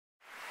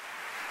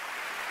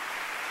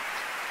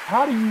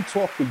how do you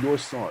talk to your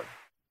son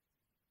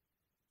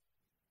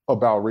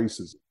about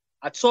racism?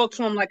 I talk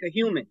to him like a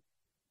human,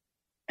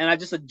 and I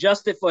just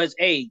adjust it for his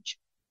age.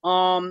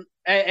 And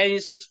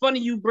it's funny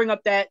you bring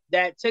up that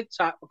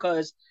TikTok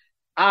because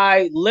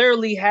I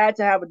literally had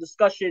to have a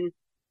discussion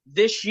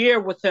this year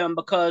with him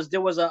because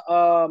there was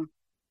another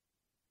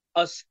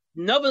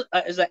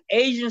is an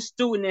Asian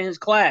student in his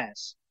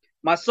class.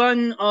 My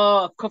son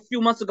a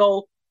few months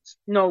ago,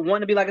 wanted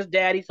to be like his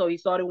daddy, so he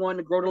started wanting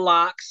to grow the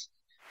locks.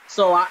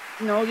 So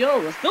yo,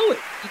 let's do it.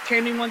 He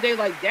came in one day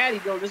like,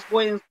 Daddy, yo, this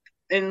boy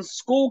in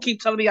school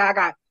keep telling me I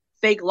got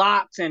fake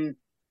locks and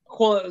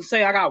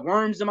say I got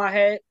worms in my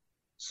head.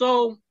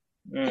 So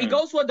he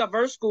goes to a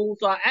diverse school.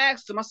 So I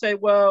asked him, I said,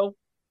 well,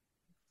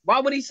 why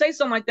would he say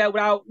something like that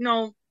without,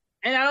 and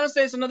I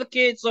understand it's another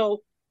kid.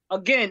 So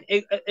again,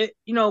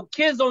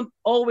 kids don't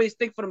always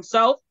think for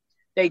themselves.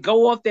 They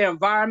go off their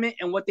environment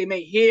and what they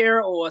may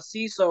hear or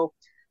see. So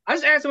I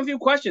just asked him a few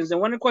questions.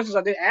 And one of the questions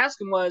I did ask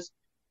him was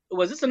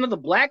this another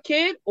black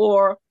kid?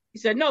 Or he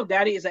said, no,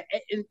 Daddy,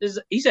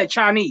 he said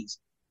Chinese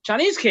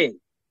kid.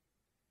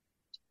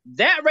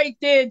 That right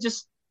there,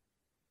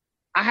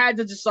 I had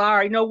to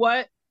decide, you know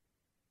what?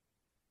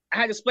 I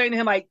had to explain to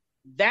him, like,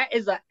 that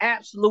is an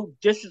absolute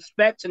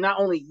disrespect to not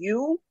only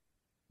you,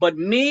 but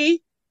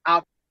me,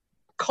 our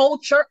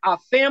culture, our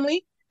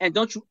family, and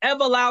don't you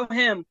ever allow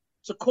him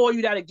to call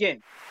you that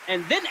again.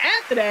 And then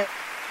after that,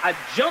 I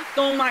jumped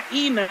on my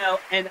email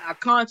and I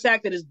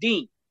contacted his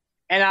dean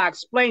and I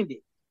explained it.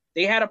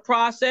 They had a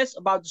process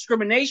about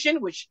discrimination,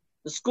 which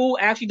the school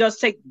actually does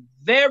take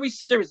very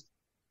serious,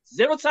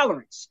 zero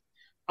tolerance.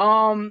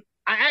 And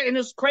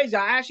it's crazy.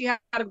 I actually had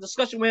a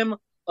discussion with him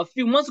a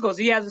few months ago, so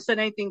he hasn't said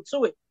anything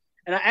to it.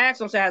 And I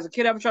asked him, has a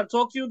kid ever tried to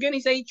talk to you again?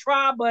 He said he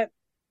tried, but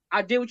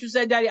I did what you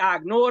said, Daddy. I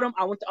ignored him.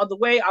 I went the other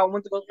way. I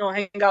went to go,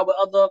 hang out with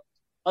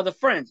other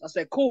friends. I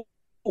said, cool.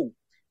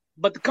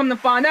 But to come to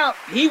find out,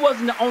 he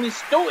wasn't the only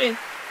student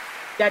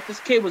that this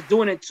kid was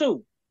doing it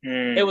to.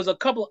 It was a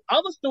couple of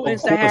other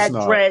students that had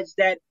dreads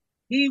that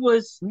he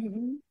was.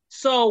 Mm-hmm.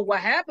 So what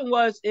happened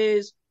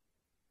is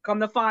come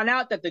to find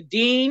out that the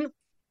dean,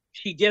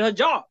 she did her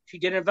job. She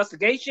did an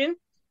investigation.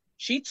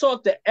 She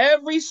talked to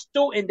every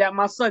student that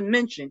my son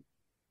mentioned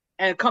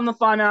and come to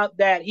find out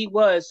that he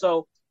was.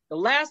 So the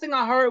last thing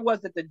I heard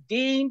was that the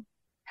dean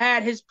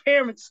had his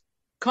parents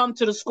come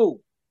to the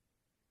school.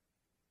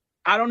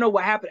 I don't know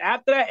what happened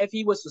after that, if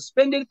he was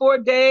suspended for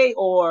a day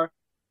or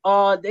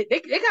they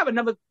have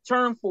another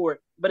term for it,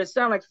 but it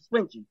sounded like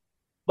suspension.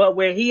 But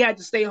where he had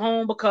to stay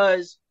home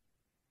because,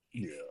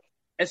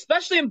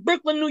 especially in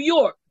Brooklyn, New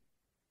York,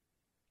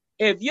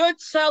 if you're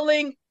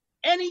telling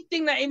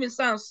anything that even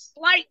sounds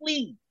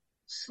slightly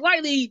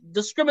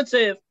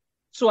discriminative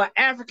to an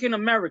African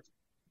American,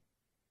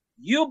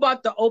 you're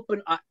about to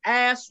open an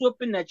ass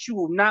whooping that you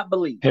will not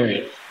believe.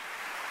 Period.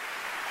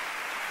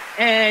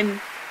 And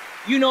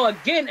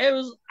again, it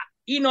was,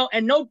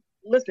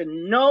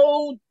 and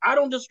no, I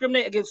don't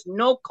discriminate against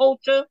no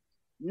culture,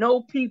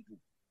 no people.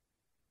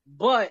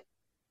 But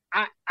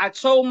I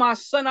told my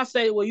son, I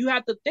said, well, you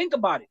have to think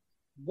about it.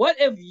 What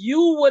if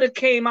you would have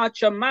came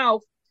out your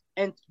mouth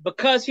and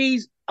because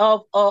he's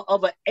of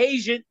an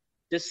Asian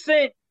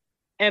descent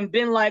and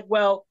been like,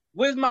 well,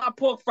 where's my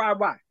pork fried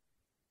rice?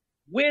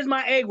 Where's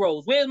my egg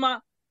rolls?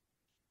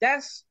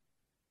 That's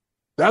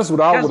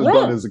what I would have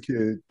done as a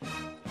kid.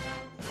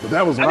 But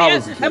that was when I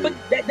was a kid. But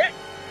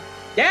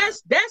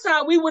that's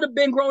how we would have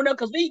been growing up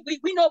because we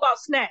know about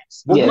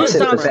snacks.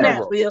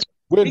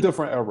 We're a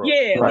different era.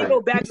 Yeah, right. We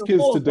go back These and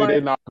kids forth. Today,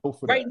 they're not go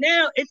for that. Right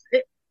now,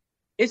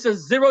 it's a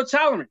zero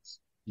tolerance.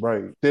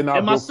 Right. They're not.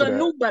 And my son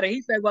knew better.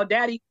 He said, well,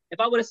 Daddy, if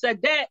I would have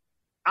said that,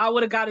 I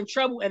would have got in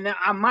trouble and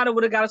I might have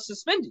would have got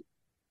suspended.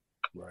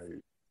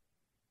 Right.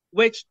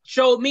 Which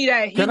showed me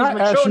that he was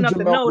mature enough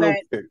to know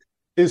that. Quick.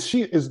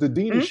 Is the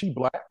dean, is she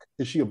black?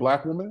 Is she a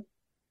black woman?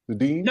 The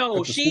dean?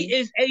 No, she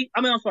is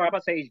I'm sorry, I'm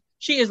about to say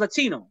she is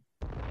Latino.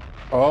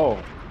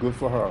 Oh, good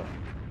for her.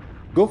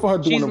 Good for her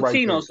doing She's the right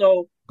Latino, thing.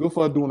 so good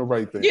for her doing the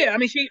right thing. Yeah,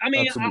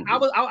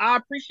 I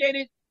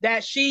appreciated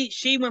that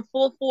she went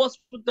full force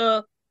with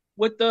the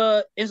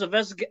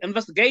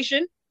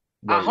investigation.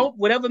 Right. I hope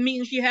whatever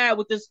meeting she had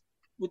with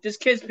this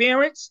kid's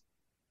parents,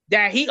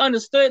 that he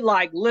understood,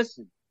 like,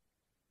 listen,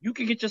 you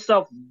can get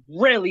yourself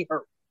really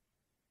hurt.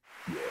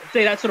 Yeah.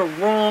 Say that to the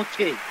wrong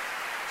kid.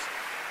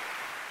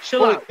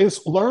 Chill out.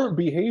 It's learned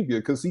behavior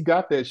because he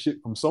got that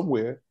shit from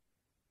somewhere.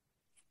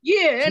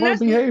 Yeah, and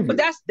that's behavior. But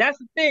that's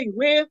the thing,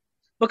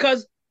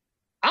 because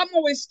I'm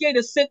always scared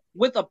to sit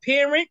with a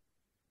parent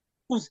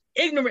who's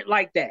ignorant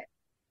like that.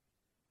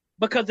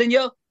 Because then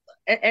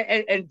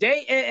and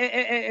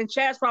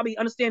Chaz probably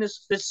understand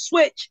this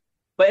switch,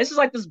 but it's just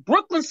like this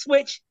Brooklyn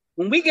switch.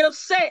 When we get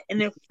upset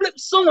and then flip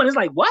someone, it's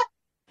like, what?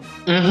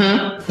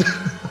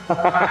 Mm-hmm.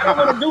 I don't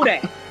want to do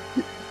that.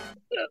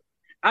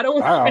 I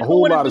have a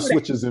whole lot of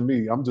switches in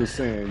me. I'm just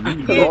saying. I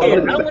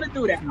don't want to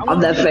do that.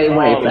 I'm that same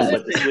way.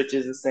 The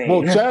switches the same.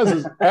 Well,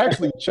 Chaz,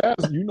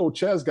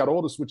 Chaz got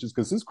all the switches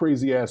because his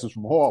crazy ass is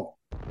from Harlem.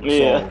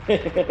 Yeah.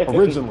 So,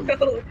 originally.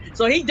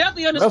 So he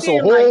definitely understands. That's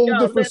a whole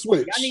different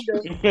switch.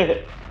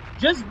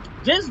 just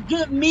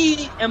give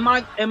me and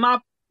my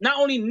not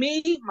only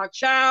me, my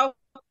child,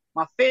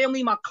 my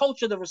family, my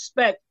culture, the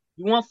respect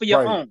you want for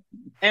your own.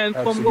 And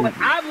from what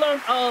I've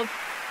learned of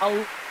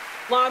a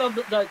lot of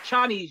the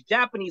Chinese,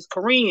 Japanese,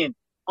 Korean,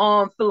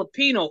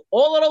 Filipino,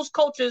 all of those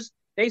cultures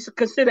they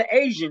consider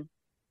Asian.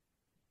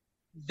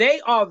 They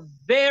are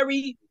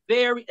very,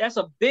 very. That's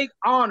a big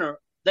honor.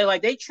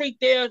 They treat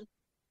their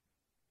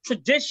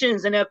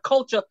traditions and their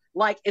culture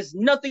like it's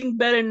nothing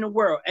better in the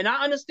world, and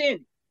I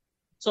understand it.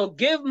 So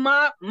give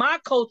my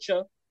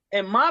culture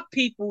and my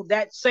people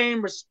that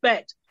same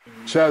respect.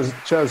 Chaz,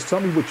 tell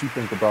me what you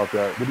think about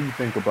that. What do you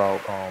think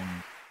about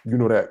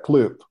that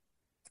clip,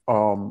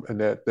 and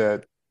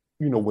that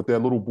what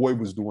that little boy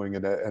was doing,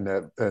 and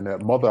that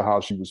mother,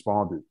 how she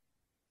responded?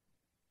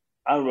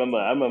 I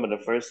remember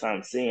the first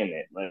time seeing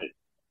it. Like,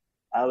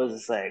 I was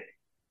just like,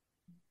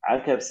 I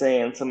kept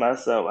saying to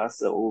myself, I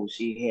said, "Oh,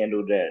 she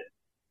handled that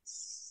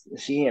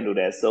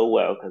so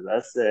well."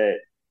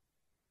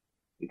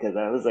 Because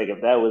I was like,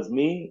 if that was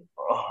me,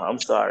 oh, I'm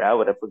sorry, I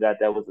would have forgot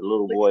that was a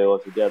little boy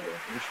altogether.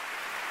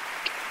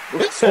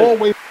 It's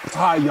always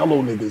high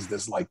yellow niggas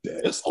that's like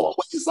that. It's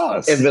always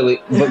us. It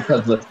really,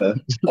 because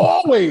listen,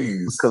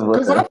 always.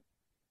 Because I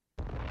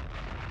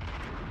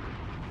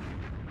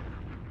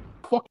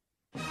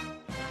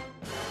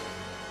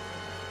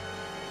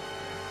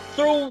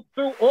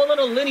through all of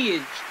the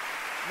lineage,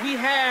 we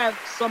have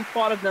some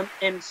part of them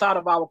inside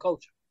of our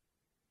culture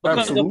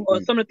because of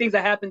some of the things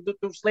that happened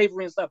through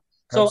slavery and stuff.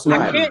 So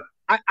Absolutely.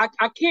 I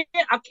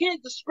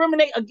can't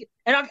discriminate,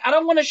 and I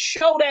don't want to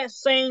show that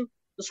same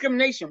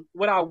discrimination.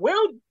 What I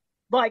will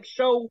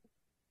show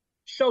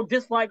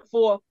dislike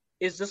for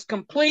is this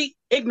complete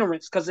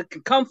ignorance, because it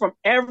can come from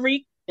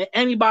every and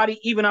anybody,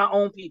 even our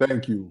own people.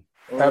 Thank you.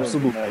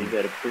 Absolutely.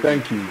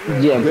 Thank you.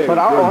 Yeah, but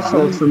I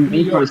also, for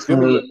me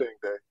personally,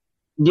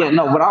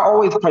 what I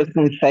always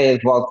personally say as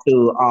well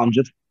too,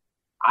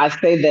 I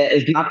say that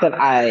it's not that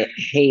I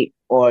hate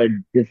or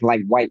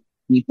dislike white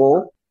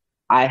people.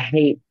 I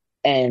hate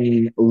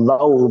and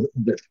loathe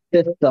the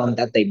system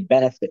that they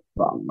benefit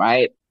from,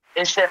 right?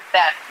 It's just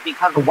that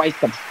because of white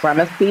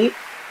supremacy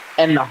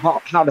and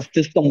how the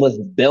system was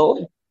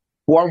built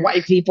for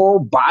white people,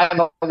 by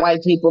the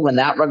white people in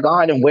that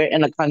regard, and we're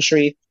in a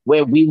country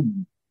where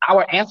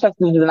our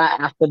ancestors did not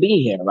have to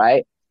be here,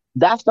 right?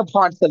 That's the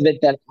parts of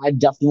it that I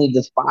definitely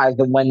despise.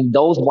 And when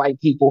those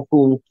white people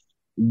who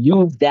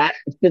use that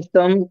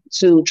system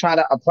to try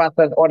to oppress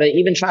us or to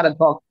even try to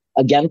talk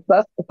against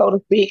us, so to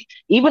speak,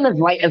 even as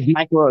light as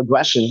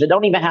microaggressions, it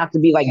don't even have to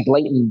be like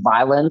blatant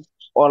violence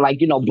or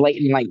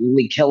blatant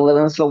really killing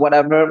us or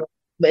whatever.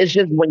 But it's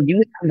just when you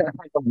have that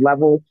type of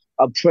level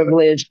of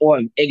privilege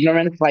or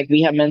ignorance, like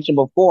we have mentioned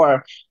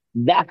before,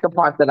 that's the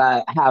part that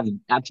I have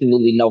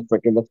absolutely no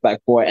freaking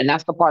respect for. And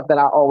that's the part that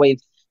I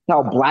always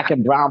tell Black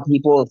and brown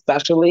people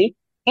especially,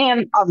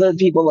 and other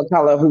people of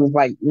color who's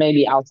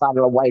maybe outside of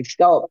the white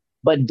scope,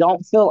 but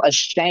don't feel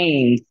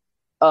ashamed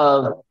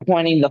of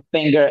pointing the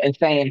finger and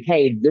saying,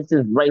 hey, this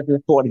is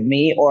racist towards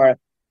me, or I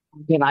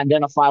can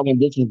identify when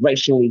this is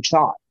racially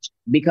charged.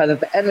 Because at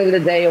the end of the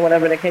day, or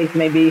whatever the case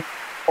may be,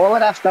 all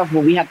of that stuff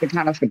where we have to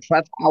kind of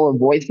suppress our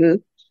voices,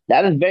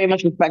 that is very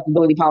much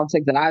respectability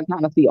politics. And I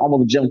kind of see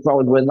almost Jim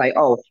Crow, where it's like,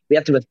 oh, we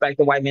have to respect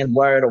the white man's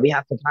word, or we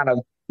have to kind of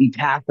be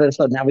passive,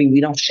 so now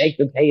we don't shake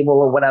the table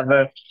or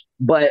whatever.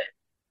 But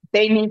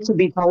they need to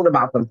be told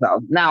about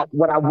themselves. Now,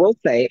 what I will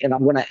say, and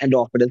I'm going to end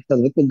off with this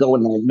because it can go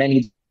in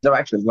many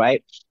directions,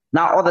 right?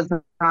 Not all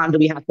the time do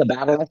we have to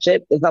battle that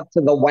shit. It's up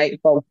to the white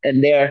folks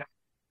and their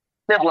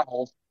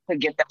siblings to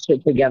get that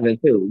shit together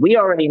too. We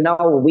already know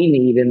what we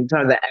need in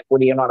terms of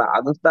equity and all the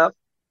other stuff.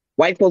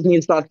 White folks need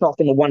to start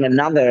talking to one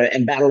another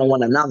and battling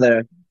one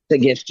another to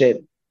get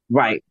shit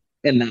right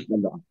in that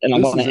regard. And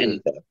I'm going to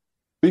end it.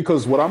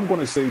 Because what I'm going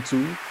to say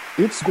too,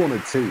 it's going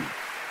to take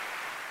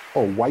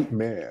a white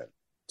man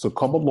to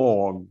come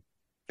along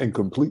and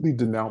completely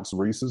denounce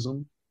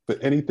racism for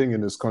anything in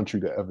this country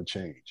to ever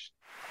change.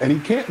 And he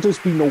can't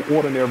just be no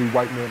ordinary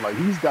white man.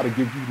 He's got to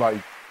give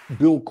you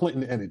Bill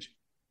Clinton energy.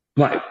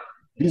 Right.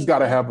 He's got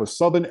to have a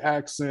Southern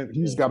accent.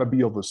 He's got to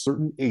be of a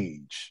certain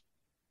age.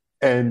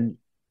 And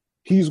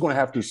he's going to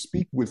have to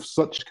speak with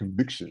such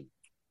conviction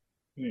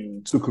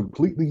to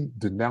completely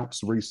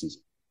denounce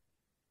racism.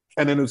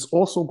 And then it's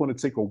also going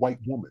to take a white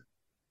woman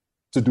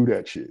to do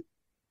that shit.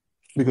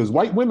 Because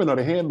white women are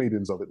the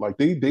handmaidens of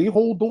it. They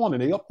hold on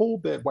and they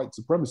uphold that white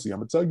supremacy. I'm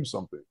going to tell you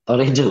something. Oh,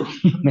 they do.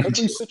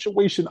 Every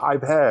situation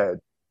I've had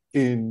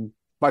in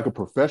a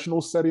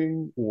professional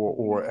setting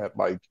or at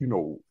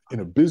in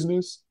a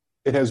business,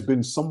 it has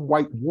been some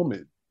white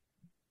woman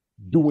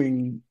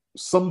doing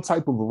some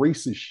type of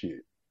racist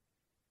shit.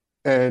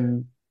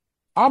 And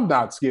I'm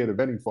not scared of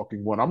any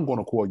fucking one. I'm going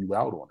to call you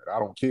out on it. I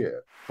don't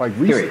care.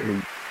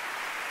 Recently,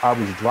 I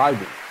was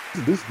driving.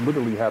 This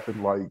literally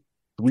happened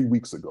 3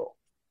 weeks ago.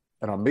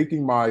 And I'm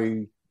making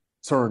my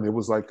turn. It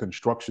was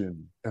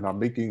construction, and I'm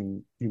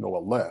making, a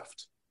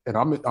left. And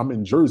I'm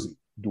in Jersey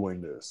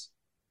doing this.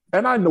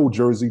 And I know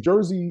Jersey.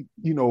 Jersey,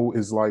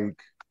 is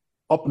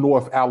up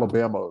north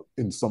Alabama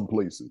in some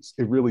places.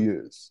 It really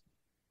is.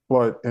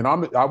 and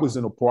I was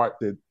in a part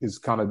that is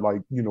kind of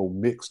like, you know,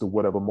 mixed or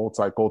whatever,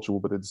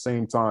 multicultural, but at the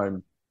same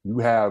time, you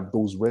have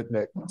those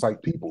redneck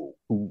type people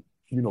who,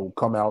 you know,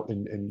 come out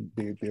and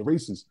they're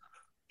racist.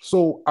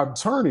 So I'm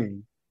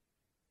turning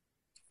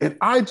and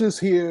I just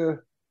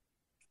hear,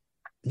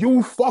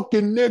 you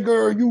fucking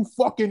nigger, you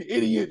fucking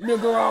idiot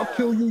nigger, I'll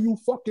kill you, you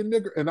fucking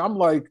nigger. And I'm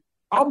like,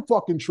 I'm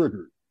fucking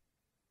triggered.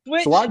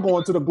 Switch. So I go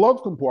into the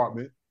glove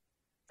compartment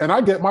and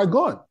I get my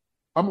gun.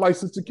 I'm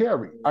licensed to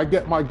carry. I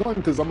get my gun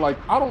because I'm like,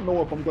 I don't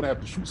know if I'm going to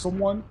have to shoot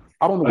someone.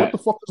 I don't know what the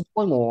fuck is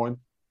going on.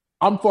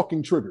 I'm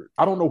fucking triggered.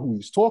 I don't know who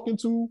he's talking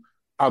to.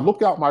 I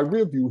look out my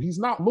rear view. He's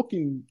not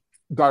looking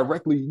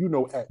directly, you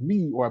know, at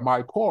me or at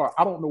my car.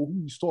 I don't know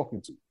who he's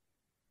talking to.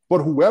 But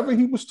whoever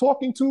he was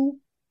talking to,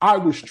 I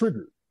was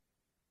triggered.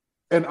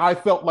 And I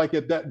felt like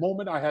at that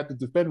moment I had to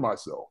defend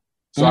myself.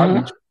 So I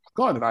reached my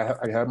gun and I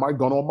had my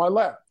gun on my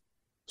lap.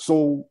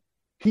 So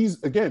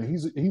he's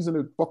in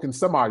a fucking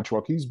semi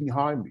truck. He's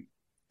behind me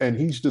and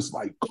he's just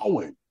like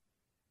going.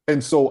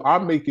 And so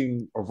I'm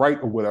making a right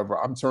or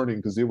whatever. I'm turning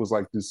because it was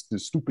like this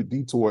stupid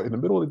detour in the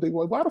middle of the day.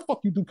 Like, why the fuck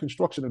you do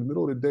construction in the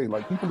middle of the day?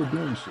 Like, people are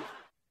doing shit.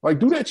 Like,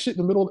 do that shit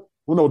in the middle.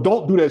 Well, no,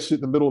 don't do that shit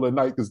in the middle of the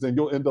night because then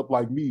you'll end up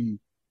like me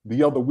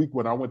the other week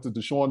when I went to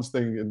Deshaun's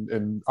thing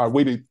and I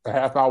waited a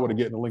half hour to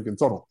get in the Lincoln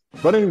Tunnel.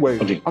 But anyway,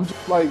 I'm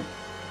just like,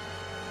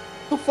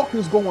 what the fuck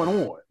is going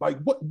on? Like,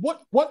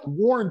 what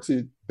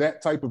warranted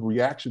that type of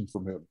reaction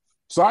from him?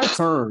 So I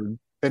turned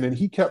and then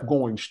he kept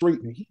going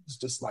straight and he was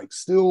just like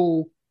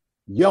still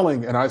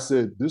yelling. And I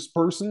said, this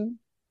person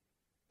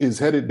is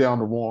headed down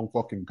the wrong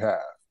fucking path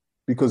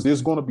because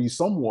there's going to be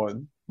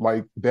someone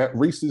like that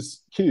racist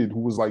kid who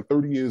was like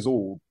 30 years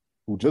old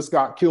who just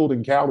got killed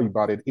in Cali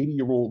by that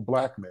 80-year-old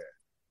black man.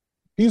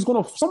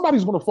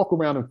 Somebody's gonna fuck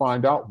around and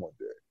find out one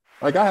day.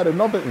 Like I had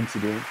another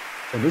incident,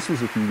 and this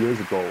was a few years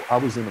ago. I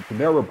was in a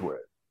Panera Bread,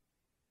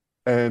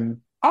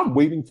 and I'm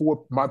waiting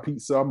for my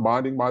pizza. I'm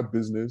minding my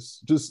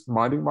business, just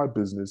minding my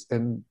business,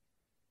 and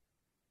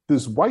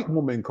this white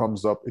woman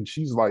comes up and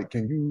she's like,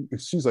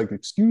 she's like,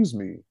 excuse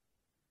me.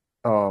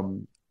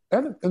 And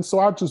so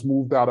I just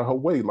moved out of her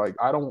way. Like,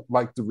 I don't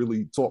like to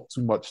really talk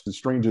too much to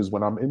strangers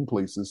when I'm in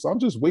places. So I'm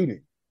just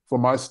waiting for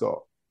my stuff.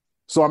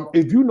 So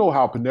if you know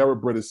how Panera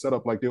Bread is set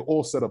up, like they're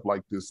all set up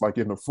like this. Like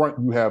in the front,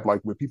 you have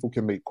like where people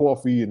can make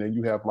coffee. And then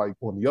you have like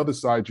on the other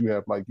side, you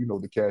have like, you know,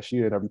 the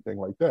cashier and everything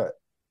like that.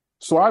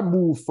 So I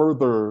moved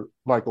further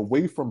like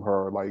away from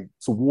her, like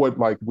toward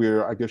like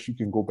where I guess you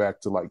can go back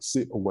to like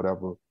sit or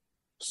whatever.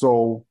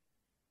 So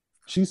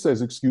she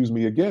says, excuse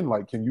me again,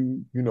 like, can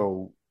you, you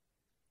know,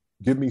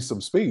 give me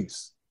some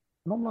space?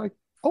 And I'm like,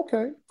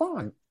 okay,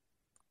 fine.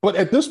 But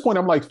at this point,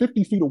 I'm like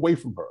 50 feet away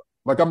from her.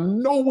 Like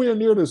I'm nowhere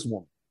near this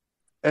woman.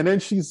 And then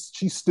she's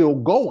still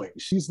going.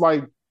 She's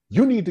like,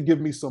 you need to give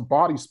me some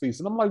body space.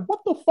 And I'm like, what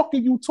the fuck are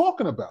you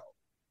talking about?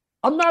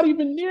 I'm not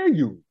even near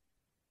you.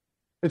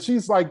 And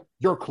she's like,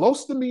 you're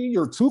close to me.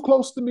 You're too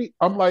close to me.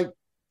 I'm like,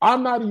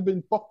 I'm not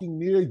even fucking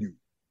near you.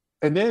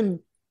 And then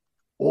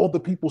all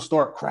the people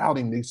start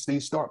crowding. They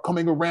start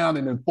coming around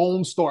and then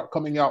phones start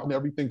coming out and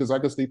everything because I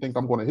guess they think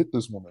I'm going to hit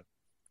this woman.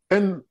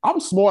 And I'm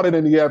smarter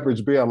than the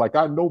average bear. Like,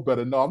 I know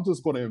better. No, I'm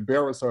just going to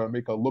embarrass her and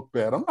make her look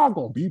bad. I'm not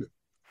going to beat her.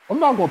 I'm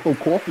not going to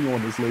throw coffee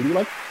on this lady.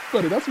 Like,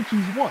 better, that's what you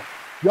want.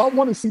 Y'all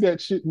want to see that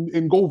shit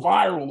and go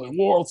viral and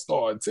World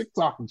Star and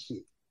TikTok and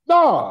shit.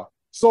 Nah.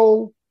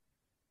 So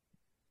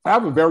I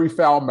have a very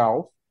foul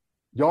mouth.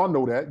 Y'all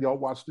know that. Y'all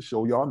watch the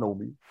show. Y'all know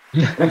me.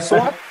 And so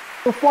I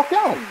the fuck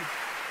out.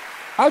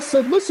 I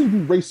said, listen,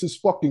 you racist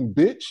fucking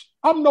bitch.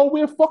 I'm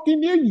nowhere fucking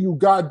near you, you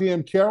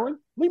goddamn Karen.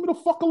 Leave me the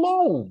fuck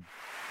alone.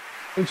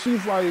 And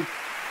she's like,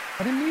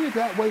 I didn't mean it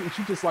that way. And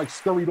she just like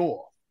scurried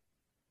off.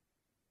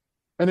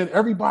 And then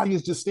everybody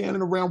is just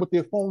standing around with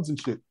their phones and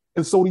shit.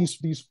 And so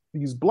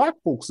these black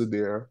folks are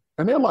there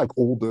and they're like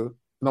older.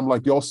 And I'm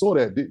like, y'all saw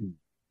that, didn't you?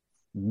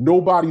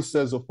 Nobody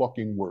says a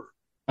fucking word.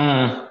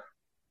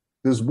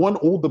 There's one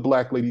older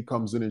black lady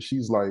comes in and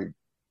she's like,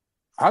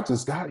 I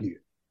just got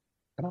here.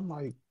 And I'm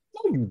like,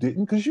 no, you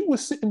didn't, because you were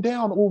sitting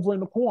down over in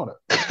the corner.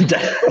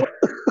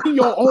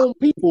 Your own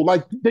people,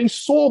 like they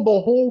saw the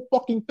whole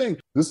fucking thing.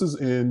 This is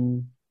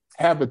in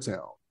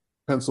Havertown,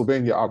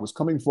 Pennsylvania. I was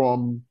coming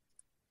from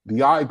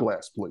the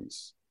eyeglass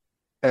place.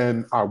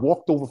 And I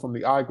walked over from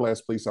the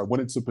eyeglass place. I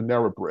went into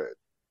Panera Bread.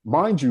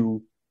 Mind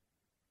you,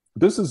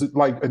 this is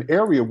like an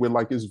area where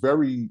like it's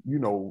very, you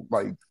know,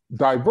 like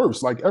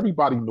diverse. Like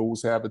everybody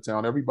knows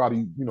Havertown.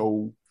 Everybody, you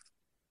know,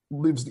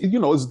 lives, you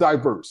know, it's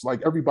diverse.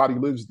 Like everybody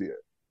lives there.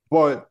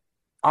 But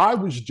I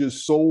was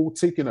just so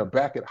taken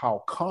aback at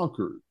how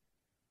conquered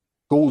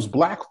those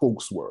black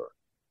folks were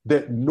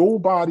that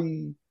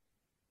nobody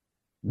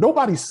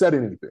said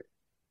anything.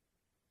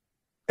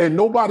 And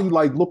nobody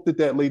like looked at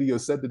that lady or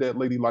said to that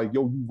lady, like,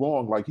 yo, you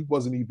wrong. Like he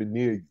wasn't even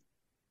near you.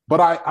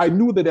 But I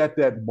knew that at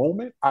that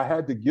moment, I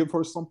had to give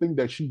her something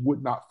that she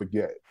would not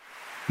forget.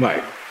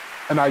 Right.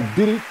 And I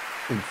did it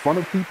in front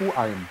of people.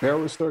 I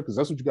embarrassed her because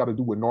that's what you got to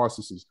do with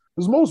narcissists.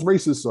 Because most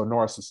racists are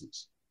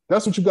narcissists.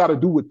 That's what you got to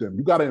do with them.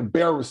 You got to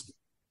embarrass them.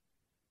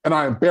 And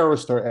I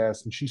embarrassed her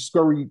ass and she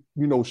scurried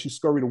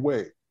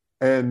away.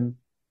 And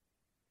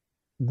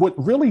what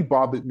really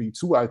bothered me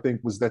too, I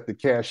think, was that the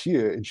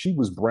cashier, and she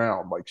was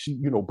brown. Like she,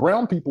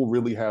 brown people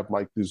really have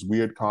like this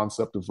weird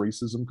concept of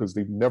racism because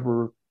they've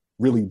never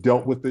really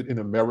dealt with it in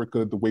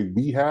America the way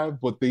we have,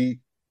 but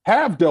they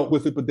have dealt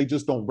with it, but they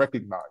just don't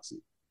recognize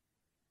it.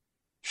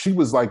 She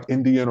was like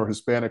Indian or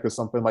Hispanic or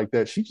something like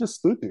that. She just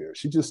stood there.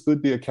 She just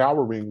stood there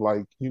cowering,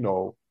 like,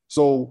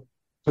 So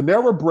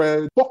Panera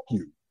Bread, fuck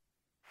you.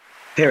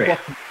 Period.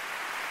 Fuck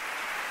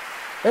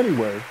you.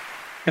 Anyway.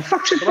 And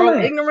fuck shit, bro,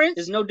 ignorance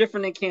is no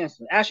different than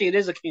cancer. Actually, it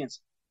is a cancer.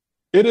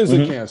 It is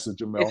a cancer,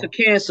 Jamel. It's a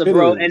cancer,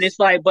 bro. And it's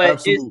like, but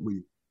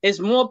absolutely, it's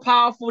more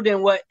powerful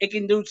than what it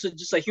can do to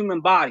just a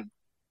human body.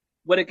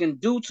 What it can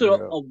do to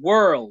a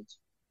world.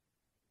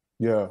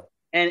 Yeah.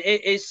 And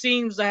it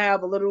seems to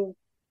have a little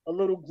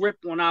grip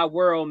on our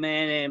world,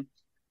 man. And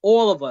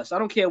all of us, I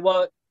don't care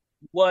what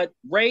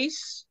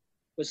race,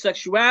 what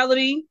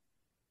sexuality,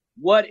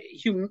 what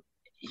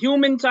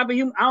human type of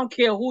human, I don't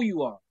care who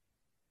you are.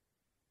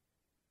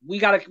 We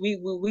gotta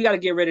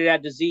get rid of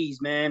that disease,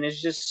 man.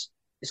 It's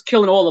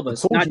killing all of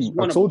us. I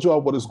told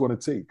y'all what it's going to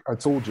take. I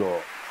told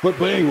y'all.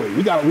 But anyway,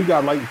 we got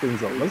lighten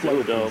things up. Let's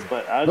lighten things up.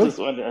 But I just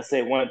wanted to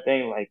say one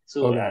thing, like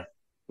too. Okay.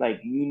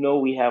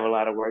 We have a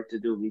lot of work to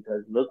do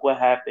because look what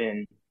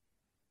happened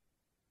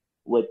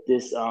with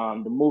this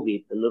the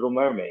movie, The Little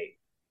Mermaid.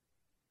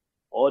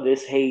 All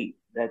this hate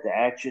that the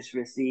actress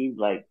received,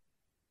 like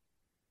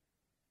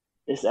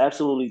it's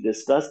absolutely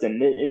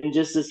disgusting. And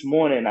just this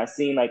morning, I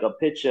seen like a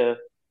picture.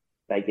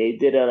 Like they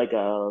did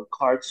a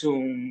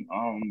cartoon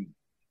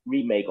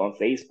remake on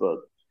Facebook,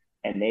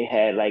 and they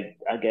had like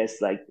I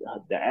guess like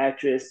the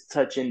actress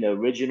touching the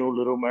original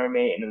Little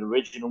Mermaid, and the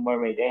original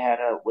Mermaid they had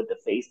her with the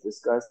face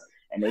disgust,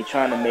 and they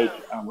trying to make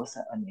what's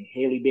her name,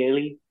 Haley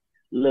Bailey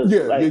look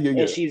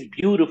and she's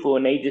beautiful,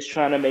 and they just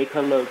trying to make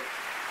her look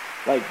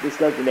like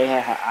disgusting. They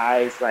had her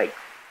eyes like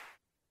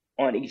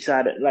on each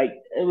side of, like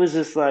it was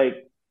just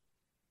like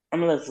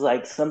it's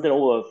like something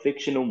over a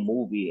fictional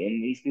movie,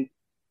 and these people,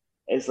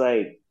 it's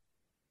like.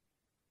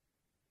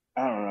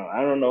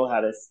 I don't know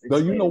how to explain. No,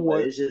 you know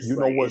what? It's just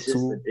it's just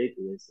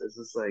ridiculous. It's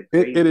just like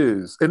it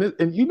is,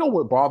 and you know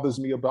what bothers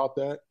me about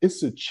that?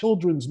 It's a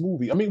children's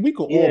movie. I mean, we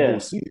could all go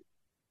see it,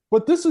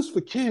 but this is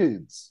for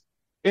kids.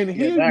 And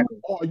here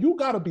you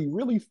got to be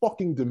really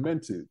fucking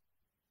demented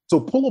to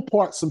pull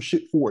apart some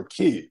shit for a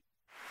kid.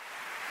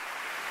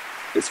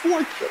 It's for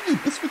a kid.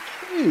 It's for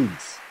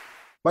kids.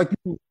 Like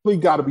you really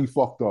got to be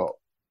fucked up.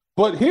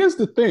 But here's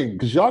the thing,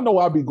 because y'all know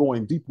I be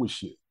going deep with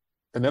shit.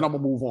 And then I'm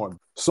going to move on.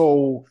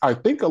 So I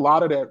think a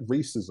lot of that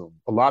racism,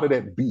 a lot of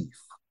that beef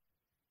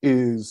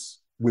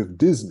is with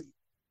Disney.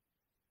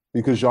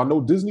 Because y'all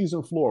know Disney's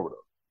in Florida.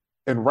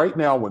 And right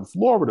now in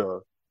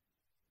Florida,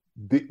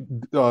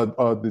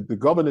 the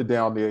governor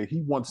down there,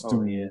 he wants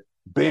to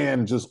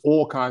ban just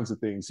all kinds of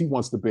things. He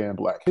wants to ban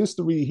Black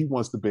history. He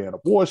wants to ban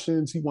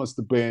abortions. He wants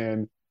to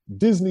ban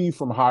Disney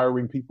from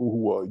hiring people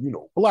who are,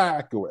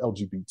 Black or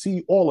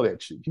LGBT, all of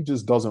that shit. He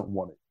just doesn't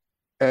want it.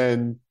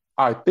 And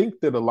I think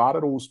that a lot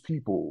of those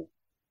people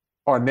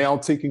are now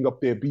taking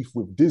up their beef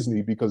with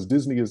Disney because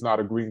Disney is not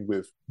agreeing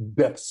with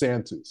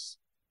DeSantis,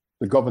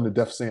 the governor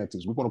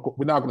DeSantis.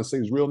 We're not going to say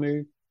his real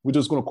name. We're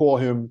just going to call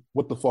him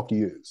what the fuck he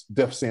is,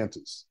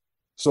 DeSantis.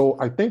 So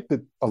I think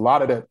that a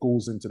lot of that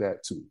goes into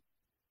that too,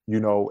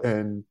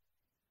 and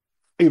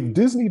if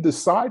Disney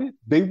decided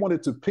they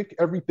wanted to pick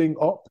everything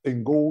up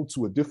and go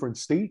to a different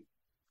state,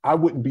 I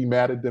wouldn't be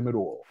mad at them at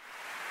all.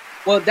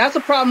 Well, that's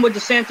a problem with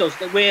DeSantis,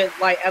 where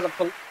like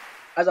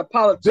as a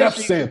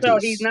politician, you can tell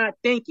he's not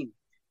thinking.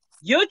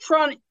 You're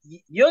trying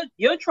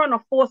to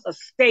force a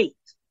state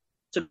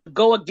to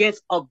go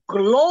against a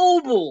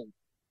global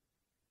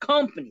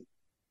company.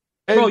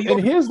 And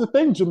here's the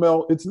thing,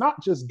 Jamel. It's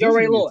not just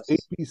Disney.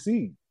 It's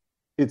ABC.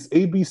 It's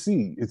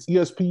ABC. It's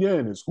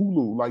ESPN. It's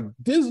Hulu. Like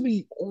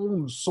Disney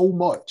owns so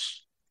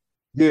much.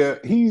 Yeah,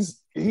 he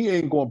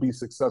ain't gonna be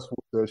successful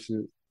with that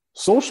shit.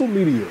 Social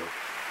media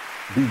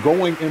be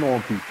going in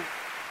on people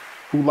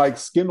who like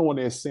skin on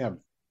their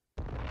salmon.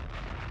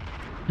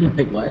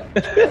 Wait, what?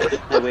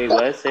 Wait,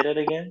 what? Say that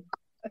again.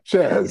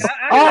 Chaz.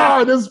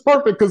 This is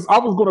perfect because I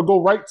was gonna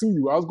go right to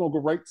you.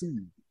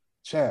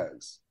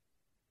 Chaz.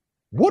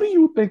 What do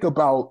you think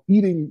about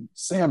eating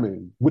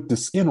salmon with the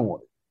skin on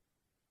it?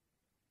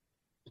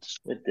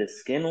 With the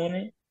skin on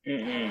it?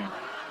 Mm-mm.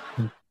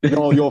 You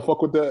don't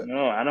fuck with that?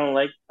 No, I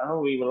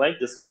don't even like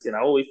the skin.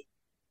 I always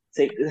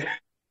take the.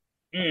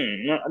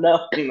 No.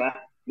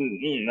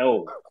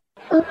 No.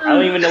 I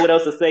don't even know what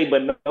else to say,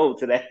 but no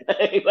to that.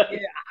 It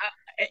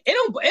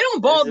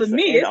don't bother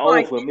me. It's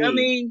like me. I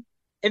mean,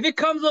 if it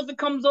comes off, it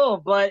comes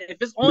off. But if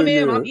it's on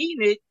there, I'm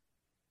eating it.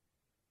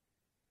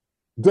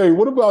 Dave,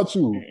 what about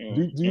you?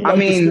 Do you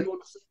like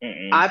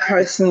I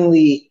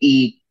personally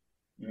eat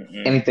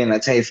anything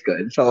that tastes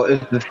good. So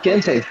if the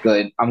skin tastes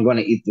good, I'm going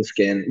to eat the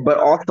skin. But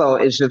also,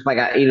 it's just like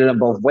I eat it in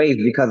both ways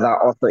because I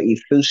also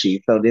eat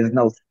sushi. So there's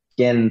no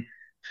skin.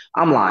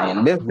 I'm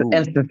lying. There's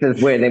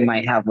instances where they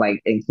might have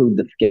like include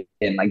the skin.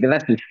 Like there's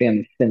actually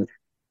skin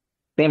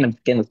salmon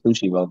skin is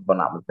sushi roll, if I'm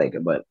not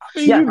mistaken. But I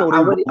mean, you know,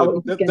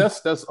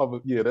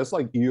 that's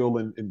like eel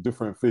and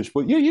different fish.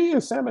 But yeah,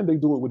 salmon, they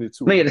do it with it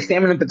too. No, yeah, the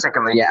salmon in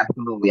particular, yeah,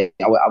 absolutely.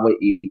 I would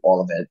eat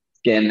all of it,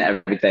 skin,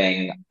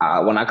 everything.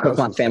 When I cook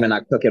my salmon,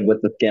 I cook it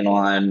with the skin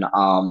on.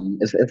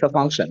 It's a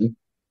function.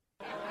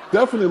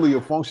 Definitely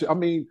a function. I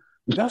mean,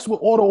 that's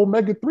what all the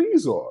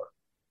omega-3s are.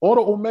 All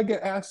the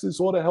omega acids,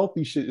 all the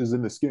healthy shit is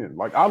in the skin.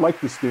 Like, I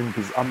like the skin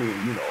because, I mean,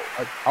 you know,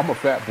 I'm a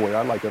fat boy.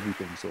 I like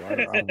everything, so I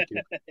don't care.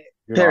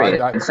 You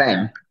know,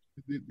 Same.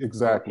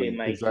 Exactly,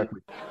 okay,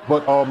 exactly.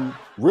 But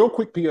real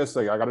quick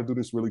PSA, I got to do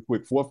this really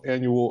quick. 4th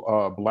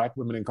annual Black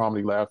Women in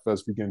Comedy Laugh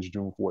Fest begins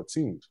June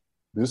 14th,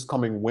 this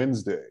coming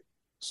Wednesday.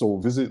 So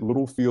visit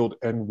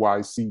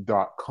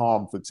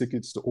littlefieldnyc.com for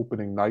tickets to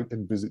opening night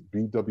and visit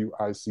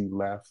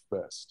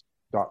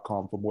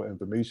bwiclaughfest.com for more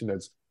information.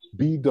 That's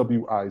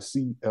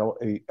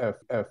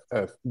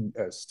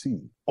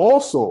BWICLAFFFEST.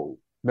 Also,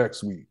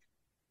 next week,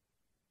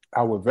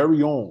 our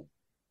very own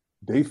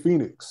Dave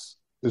Phoenix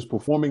is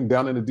performing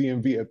down in the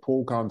DMV at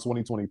PoleCon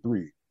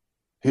 2023.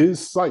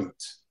 His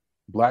site,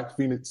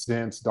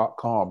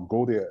 blackphoenixdance.com.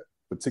 Go there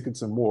for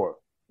tickets and more.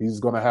 He's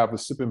going to have a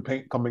sip and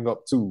paint coming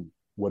up too.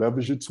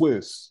 Whatever's your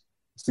twist.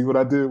 See what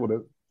I did?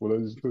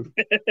 Whatever's your twist.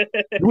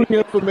 Do the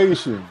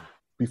information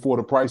before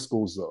the price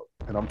goes up.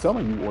 And I'm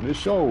telling you, on this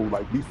show,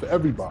 like, we for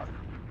everybody.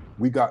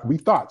 We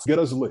thoughts. Get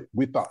us lit.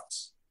 We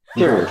thoughts.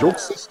 We got joke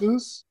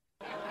sisters,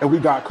 and we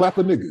got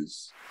clapper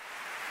niggas.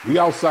 We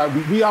outside.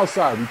 We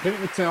outside. We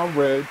paint the town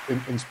red.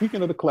 And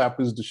speaking of the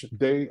clappers,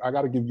 I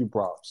got to give you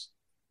props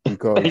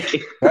because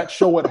that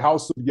show at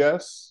House of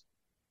Yes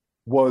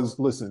was,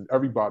 listen,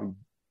 everybody.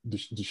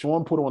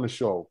 Deshaun put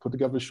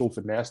together a show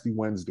for Nasty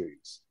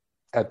Wednesdays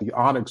at the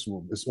Onyx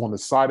Room. It's on the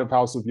side of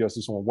House of Yes.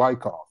 It's on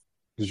Wyckoff.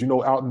 Because, you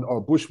know, out in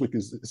Bushwick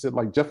is it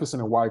like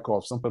Jefferson and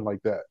Wyckoff, something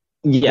like that.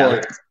 Yeah.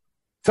 But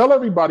tell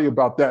everybody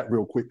about that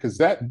real quick, because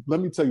that,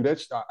 let me tell you,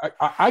 that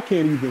I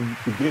can't even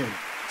begin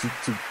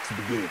to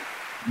begin.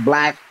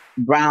 Black,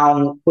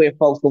 brown, queer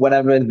folks or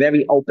whatever is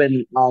very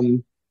open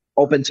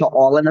to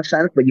all in a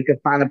sense, but you can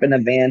sign up in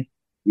advance.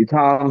 You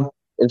come,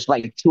 it's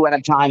like 2 at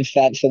a time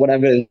sets or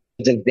whatever.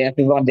 Just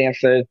dancers on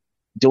dancers,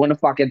 doing the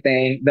fucking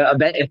thing. The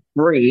event is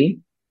free,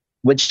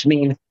 which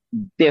means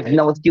there's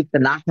no excuse to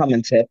not come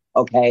and tip,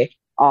 okay?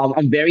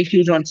 I'm very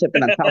huge on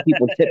tipping. I tell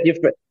people, tip your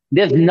friend.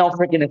 There's no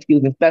freaking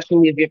excuse,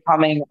 especially if you're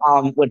coming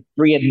with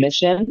free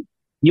admission.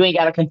 You ain't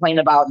got to complain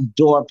about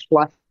door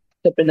plus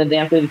tipping the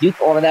dancers. Use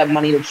all of that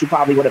money that you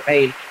probably would have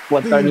paid for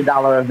a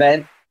 $30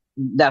 event.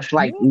 That's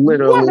like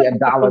literally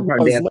 $1 per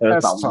dancer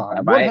or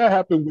something. Right? What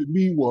happened with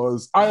me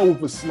was I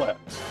overslept.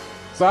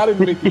 So I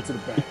didn't make it to the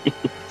bank.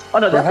 Oh,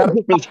 no, that's a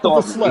different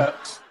story.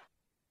 Overslept.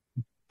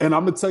 And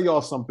I'm going to tell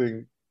y'all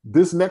something.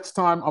 This next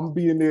time, I'm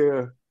being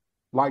there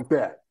like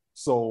that.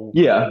 So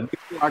yeah,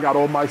 I got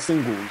all my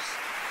singles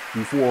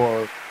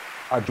before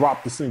I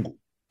dropped the single.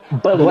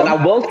 But what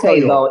I will say,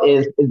 though,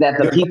 is that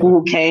the people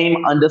who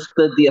came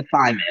understood the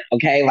assignment,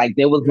 okay? Like,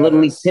 there was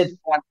literally tips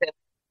on tips.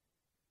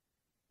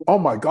 Oh,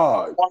 my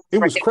God. It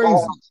was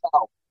crazy.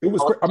 It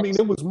was. I mean,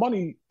 there was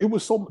money. There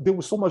was so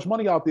much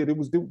money out there. There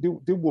was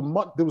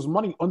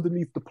money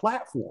underneath the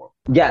platform.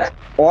 Yes,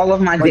 all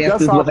of my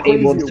dancers was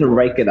able to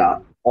rake it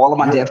up. All of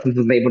my dancers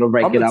was able to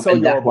rake it up,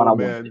 and that's what I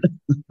wanted.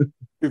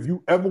 If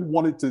you ever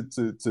wanted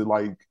to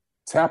like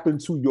tap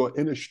into your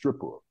inner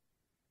stripper,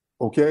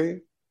 okay,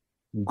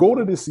 go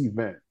to this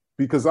event,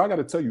 because I got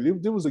to tell you,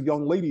 there was a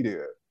young lady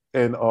there,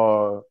 and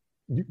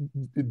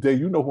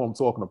you know who I'm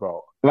talking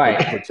about, right?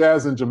 But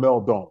Chaz and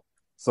Jamel don't.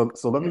 So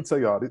let me tell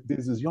y'all,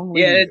 there's this young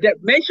lady. Yeah,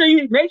 make sure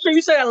you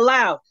say it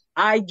loud.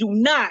 I do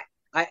not.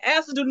 I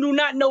absolutely do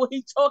not know what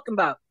he's talking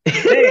about.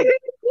 Babe,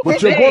 but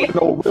you're going to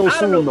know real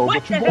soon, though.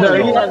 But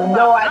you have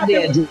no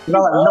idea.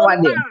 No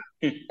idea.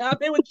 I've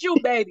been with you,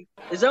 baby.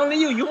 It's only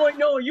you. You ain't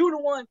know you the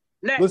one.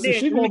 Listen,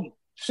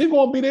 she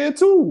gonna be there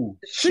too.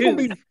 She gonna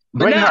be.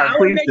 Bring her, I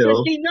want to make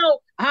sure she know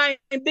I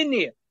ain't been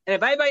there. And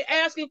if anybody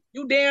asking,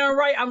 you damn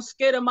right, I'm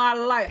scared of my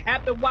life.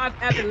 Happy wife,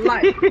 happy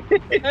life.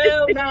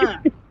 Hell nah.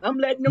 I'm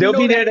letting them They'll know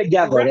be there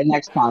together the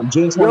next time,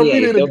 June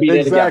 28th. They'll be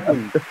there exactly.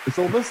 together.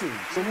 So listen,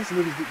 there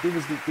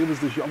was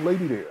this young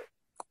lady there.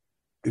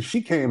 And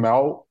she came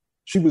out.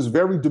 She was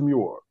very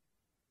demure,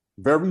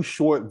 very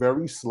short,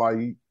 very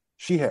slight.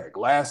 She had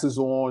glasses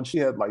on. She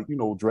had, like, you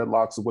know,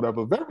 dreadlocks or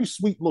whatever. Very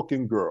sweet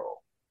looking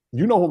girl.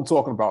 You know who I'm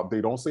talking about.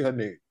 They don't say her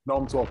name. No,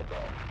 I'm talking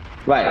about.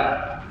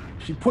 Right.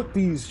 She put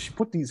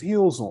these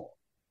heels on,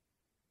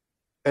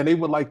 and they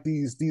were like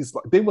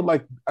they were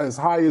like as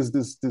high as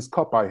this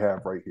cup I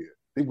have right here.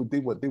 They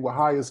were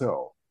high as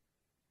hell.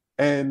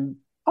 And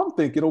I'm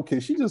thinking, okay,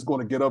 she's just going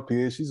to get up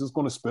here. She's just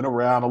going to spin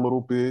around a little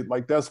bit.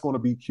 Like, that's going to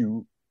be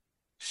cute.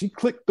 She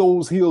clicked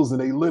those heels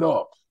and they lit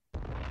up.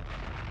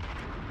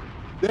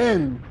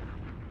 Then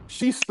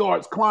she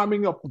starts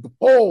climbing up the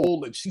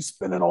pole and she's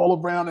spinning all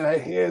around and her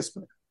hair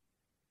spinning.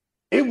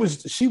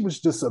 She was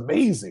just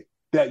amazing,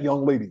 that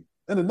young lady.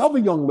 And another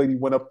young lady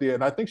went up there,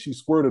 and I think she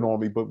squirted on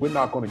me, but we're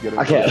not going to get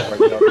into it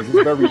right now because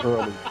it's very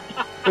early.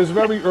 It's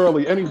very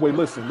early. Anyway,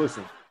 listen.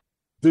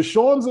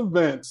 Deshaun's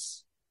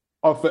events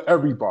are for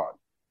everybody.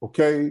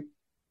 Okay,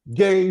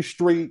 gay,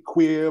 straight,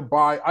 queer,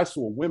 bi. I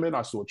saw women,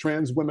 I saw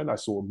trans women, I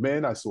saw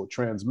men, I saw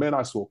trans men,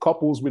 I saw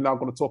couples. We're not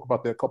going to talk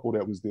about that couple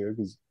that was there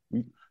because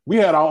we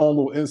had our own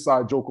little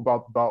inside joke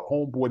about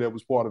homeboy that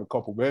was part of the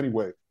couple. But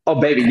anyway, oh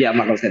baby, yeah, I'm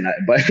not gonna say that,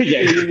 but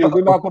yeah.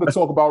 We're not going to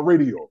talk about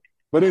radio.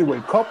 But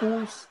anyway,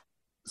 couples,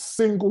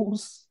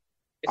 singles.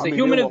 It's I a mean,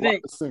 there human were a lot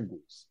event. of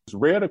singles. It's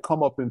rare to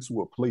come up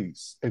into a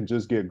place and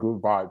just get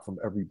good vibe from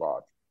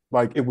everybody.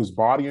 Like it was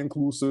body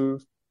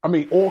inclusive. I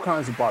mean, all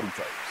kinds of body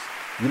types.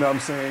 You know what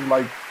I'm saying?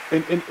 Like,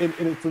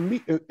 and for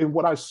me, and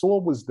what I saw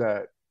was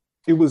that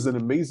it was an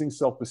amazing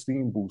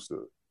self-esteem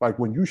booster. Like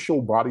when you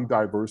show body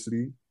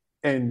diversity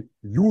and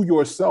you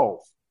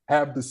yourself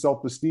have the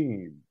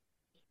self-esteem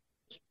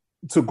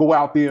to go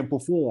out there and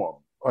perform.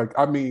 Like,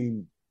 I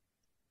mean,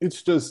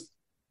 it's just,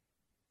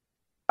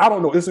 I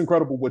don't know. It's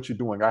incredible what you're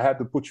doing. I had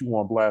to put you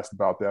on blast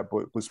about that.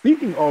 But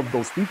speaking of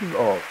though, speaking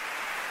of,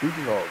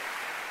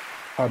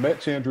 I met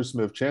Chandra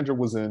Smith. Chandra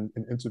was in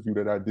an interview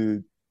that I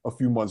did a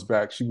few months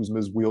back. She was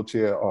Ms.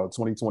 Wheelchair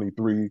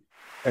 2023.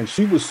 And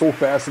she was so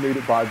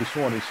fascinated by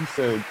Deshaun. And she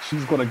said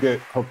she's going to get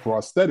her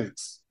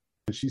prosthetics.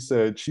 And she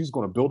said she's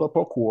going to build up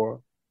her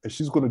core and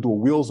she's going to do a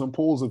wheels and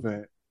poles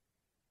event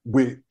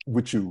with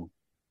you.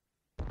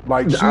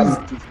 Like she's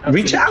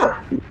reach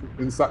out.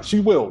 Inside. She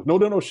will.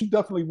 No. She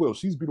definitely will.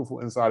 She's beautiful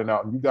inside and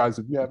out. And you guys,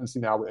 if you haven't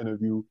seen our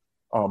interview,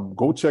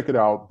 go check it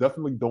out.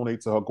 Definitely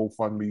donate to her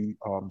GoFundMe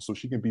so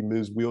she can be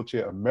Ms.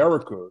 Wheelchair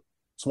America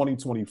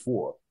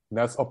 2024. And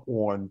that's up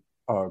on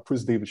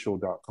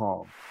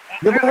CrisDavidShow.com.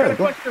 Yeah, I got a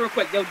question real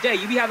quick. Yo, Jay,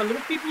 you be having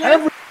little people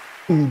in?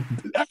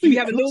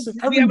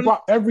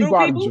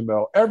 Everybody,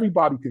 Jamel,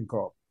 everybody can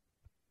come.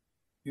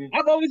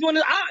 I've always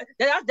wanted.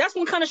 That's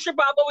one kind of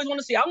stripper I've always wanted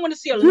to see. I want to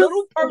see a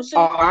little person.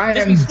 I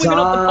am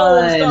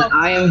done.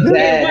 I am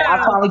dead. Wow.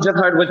 I finally just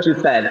heard what you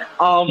said.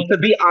 To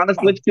be honest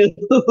with you,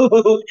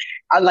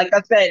 like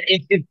I said,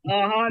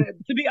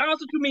 to be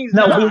honest with you means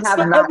no. We have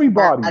not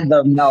everybody. Had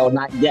them. No,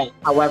 not yet.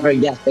 However,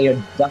 yes, they are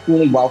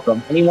definitely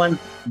welcome. Anyone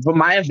for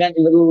my event,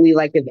 literally,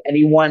 like if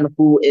anyone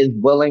who is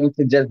willing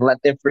to just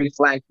let their free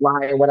flag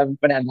fly or whatever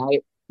for that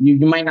night. You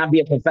might not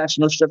be a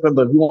professional stripper,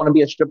 but if you want to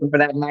be a stripper for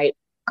that night,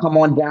 come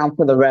on down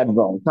to the Red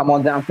Room. Come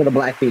on down to the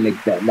Black Phoenix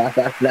Den.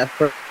 That's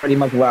pretty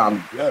much where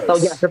I'm. Yes. So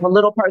yes, if a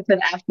little person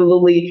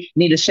absolutely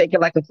need to shake it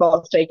like a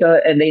salt shaker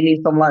and they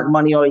need some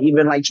money or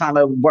even like trying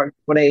to work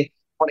for they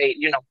goals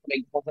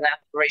and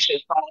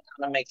aspirations, come on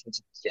down and make some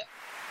yeah.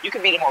 You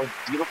can be the most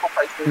beautiful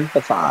person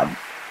facade,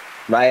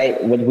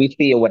 right? When we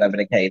see or whatever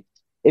the case.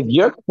 If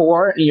your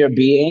core and your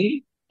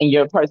being and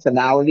your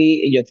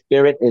personality and your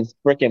spirit is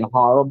freaking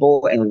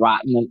horrible and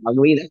rotten and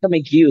ugly, that can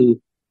make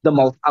you the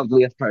most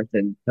ugliest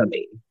person to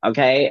me.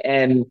 Okay.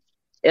 And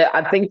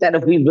I think that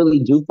if we really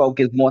do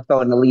focus more so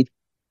on the least,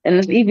 and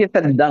it's easier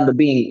said than done, but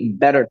being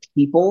better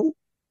people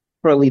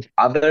for at least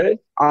others,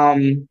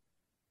 then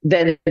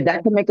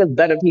that can make us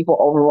better people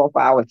overall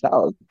for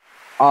ourselves.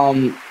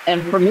 And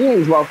for me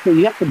as well, too,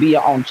 you have to be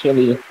your own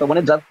cheerleader. So when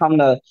it does come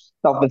to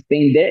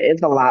self-esteem, there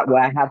is a lot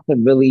where I have to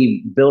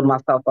really build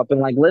myself up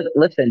and like,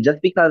 listen, just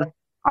because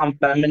I'm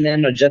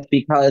feminine or just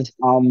because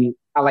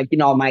I like,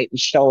 I might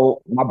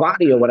show my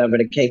body or whatever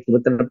the case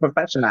within the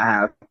profession I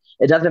have,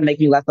 it doesn't make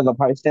me less of a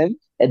person.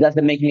 It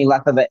doesn't make me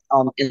less of an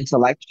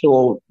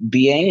intellectual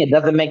being. It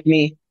doesn't make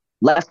me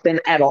less than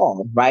at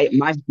all, right?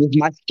 My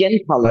skin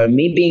color,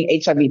 me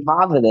being HIV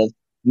positive,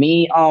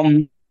 me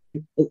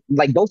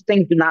like those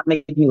things do not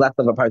make me less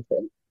of a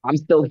person. I'm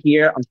still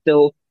here. I'm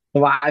still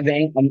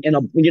thriving. I'm in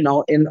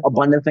in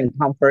abundance and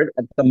comfort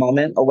at the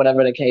moment or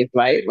whatever the case,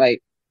 right?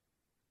 Like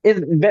it's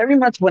very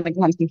much when it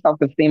comes to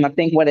self-esteem. I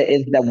think what it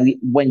is that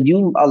when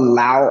you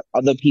allow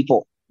other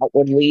people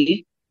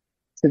outwardly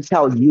to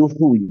tell you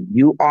who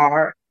you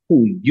are,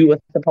 who you are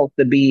supposed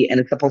to be,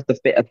 and it's supposed to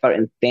fit a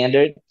certain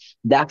standard,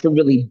 that can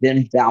really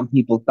dim down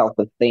people's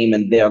self-esteem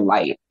and their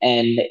light.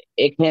 And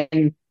it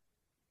can,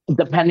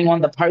 depending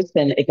on the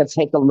person, it can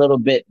take a little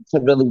bit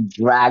to really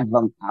drag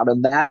them out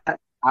of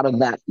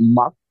that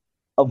muck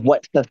of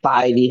what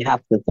society has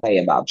to say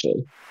about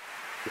you.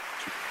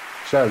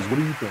 Chaz, what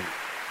do you think?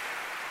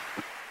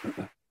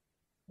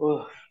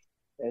 Oh,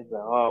 that's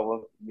a hard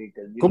one for me.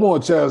 Come on,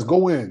 Chaz,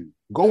 go in.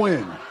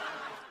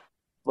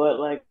 But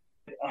like,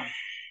 I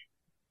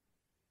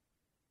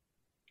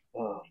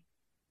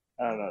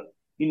don't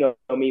know.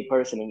 Me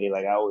personally,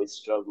 like I always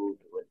struggled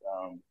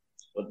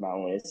with my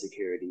own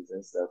insecurities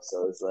and stuff.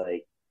 So it's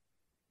like,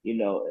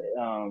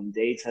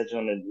 they touch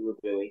on it a little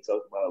bit when he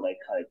talked about like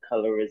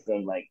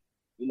colorism, like,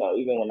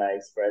 even when I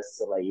express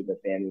to like either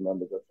family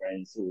members or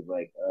friends who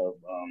like of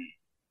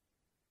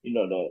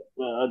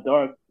the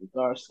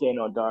dark skin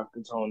or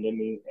darker tone than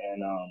me,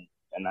 and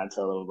I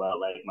tell them about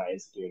like my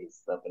insecurities and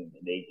stuff, and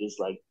they just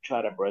like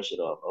try to brush it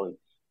off. Oh,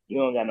 you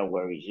don't got no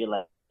worries. You're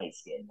like light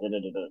skin.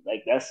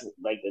 Like that's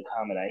like the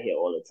comment I hear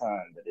all the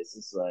time. But it's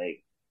just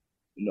like,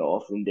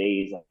 often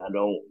days I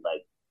don't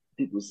like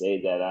people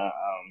say that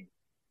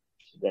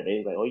that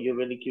they're like, oh, you're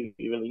really cute,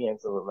 you're really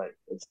handsome. Like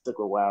it took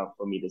a while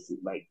for me to see.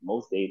 Like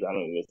most days I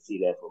don't even see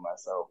that for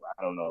myself.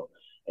 I don't know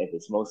if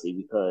it's mostly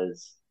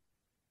because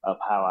of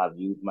how I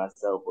viewed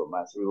myself with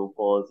my cerebral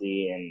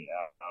palsy, and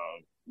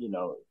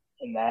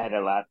and that had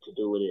a lot to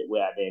do with it,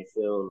 where I didn't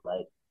feel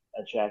like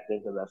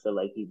attractive because I feel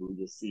like people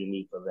just see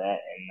me for that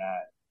and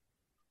not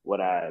what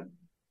I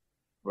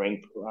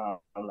bring,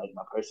 like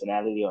my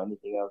personality or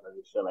anything else. I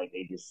just feel like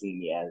they just see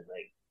me as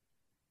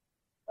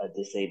like a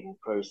disabled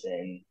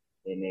person,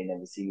 and they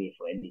never see me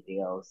for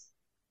anything else.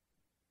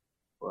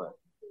 But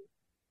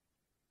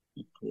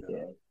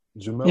yeah.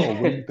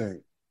 Jamel, what do you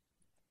think?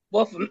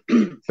 Well, for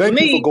Thank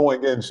me, you for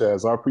going in,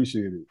 Shaz. I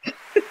appreciate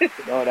it.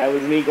 No, that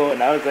was me going.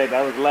 I was like,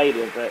 that was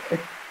lighter, but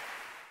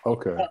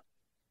okay.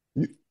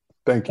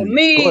 Thank for you.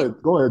 me,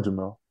 Go ahead,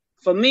 Jamel.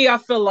 For me, I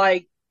feel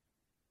like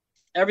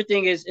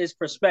everything is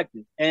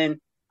perspective, and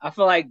I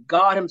feel like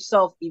God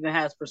Himself even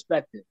has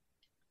perspective.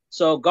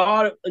 So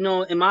God,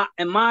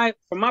 from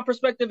my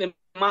perspective, in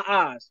my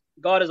eyes,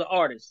 God is an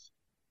artist,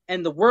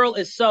 and the world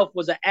itself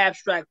was an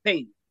abstract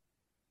painting.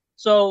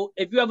 So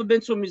if you ever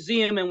been to a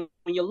museum and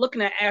when you're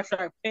looking at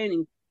abstract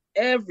painting,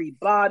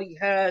 everybody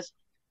has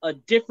a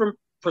different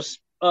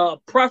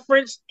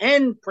preference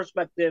and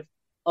perspective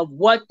of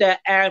what that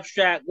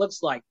abstract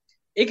looks like.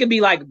 It can be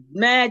like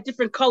mad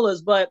different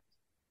colors, but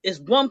it's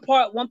one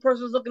part one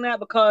person's looking at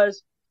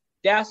because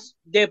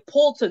they're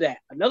pulled to that.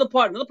 Another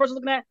person's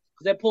looking at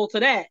because they're pulled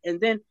to that.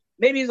 And then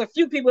maybe there's a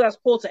few people that's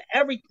pulled to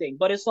everything,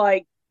 but it's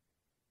like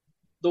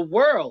the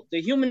world,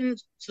 the human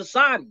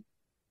society,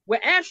 we're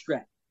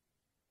abstract.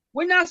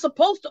 We're not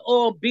supposed to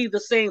all be the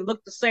same,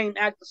 look the same,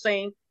 act the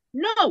same.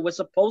 No, we're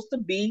supposed to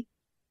be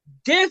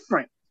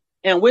different.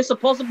 And we're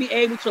supposed to be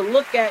able to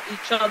look at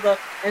each other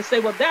and say,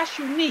 well, that's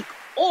unique,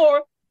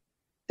 or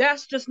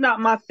that's just not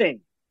my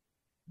thing.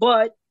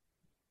 But,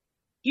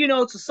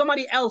 to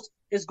somebody else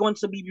is going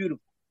to be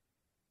beautiful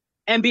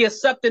and be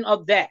accepting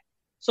of that.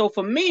 So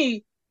for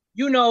me,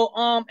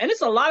 and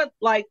it's a lot of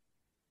like,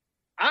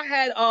 I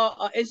had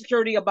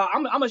insecurity about,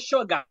 I'm a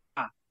short guy.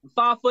 I'm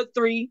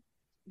 5'3",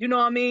 you know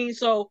what I mean?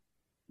 So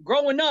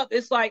growing up,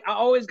 it's like I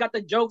always got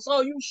the jokes,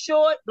 oh, you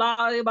short, blah,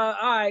 blah, blah.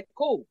 All right,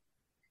 cool.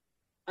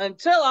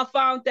 Until I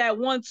found that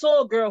one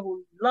tall girl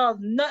who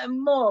loved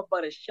nothing more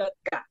but a short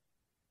guy.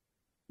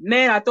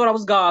 Man, I thought I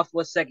was God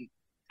for a second.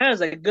 That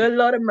was a good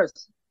Lord of mercy.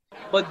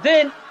 But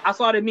then I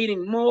started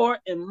meeting more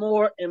and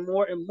more and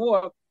more and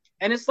more.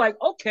 And it's like,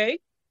 okay,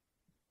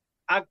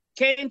 I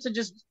came to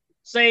just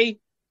say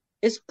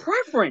it's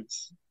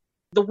preference.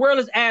 The world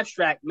is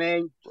abstract,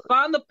 man.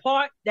 Find the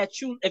part that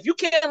if you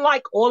can't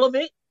like all of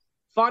it,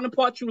 find the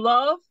part you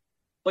love,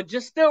 but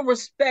just still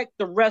respect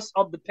the rest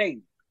of the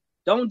painting.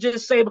 Don't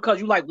just say because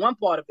you like one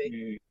part of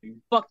it,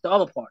 fuck the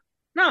other part.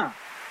 Nah,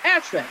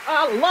 abstract.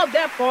 I love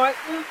that part.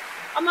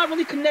 I'm not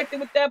really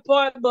connected with that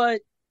part, but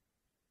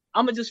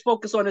I'm gonna just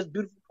focus on this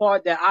beautiful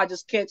part that I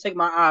just can't take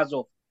my eyes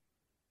off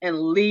and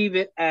leave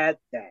it at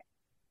that.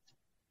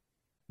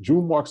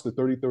 June marks the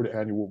 33rd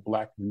annual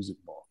Black Music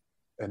Month.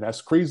 And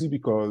that's crazy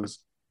because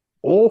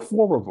all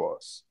four of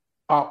us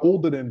are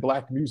older than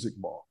Black Music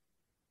Month.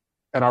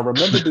 And I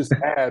remember this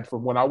ad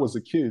from when I was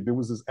a kid. There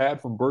was this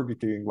ad from Burger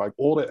King, like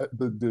all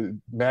the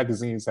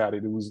magazines had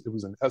it. It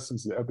was in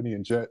essence the Ebony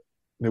and Jet.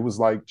 And it was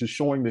like just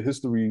showing the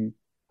history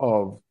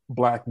of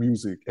Black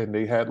music. And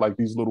they had like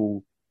these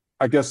little,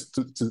 I guess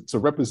to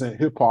represent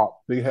hip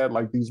hop, they had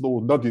like these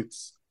little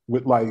nuggets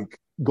with like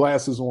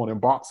glasses on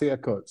and box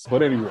haircuts.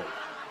 But anyway,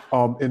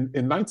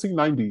 in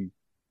 1990,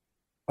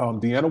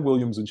 Deanna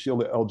Williams and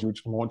Sheila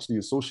Eldridge launched the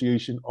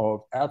Association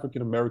of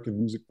African American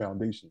Music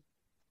Foundation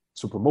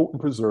to promote and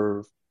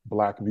preserve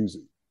Black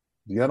music.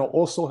 Deanna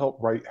also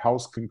helped write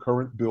House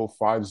Concurrent Bill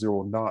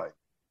 509,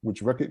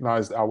 which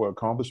recognized our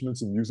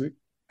accomplishments in music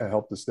and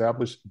helped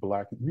establish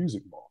Black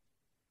Music Month.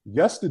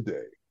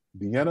 Yesterday,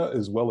 Deanna,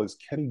 as well as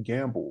Kenny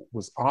Gamble,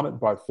 was honored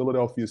by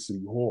Philadelphia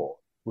City Hall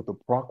with a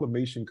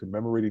proclamation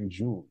commemorating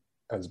June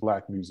as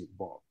Black Music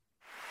Month.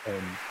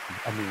 And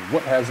I mean,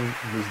 what hasn't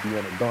Miss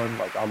Deanna done?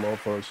 Like, I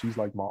love her. She's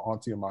like my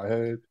auntie in my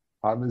head.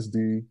 Hi, Miss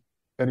D.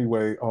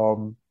 Anyway,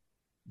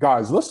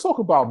 guys, let's talk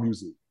about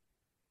music.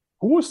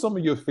 Who are some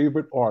of your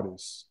favorite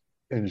artists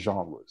and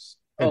genres?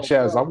 And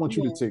Chaz, I want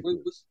you to take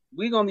this.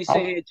 We're going to be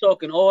sitting here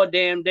talking all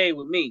damn day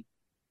with me.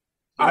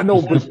 So I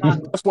know, but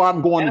that's why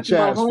I'm going to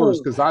Chaz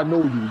first, because I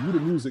know you. You're the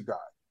music guy.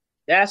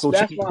 That's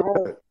my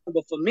home.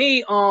 But for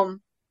me,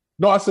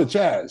 no, I said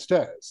Chaz.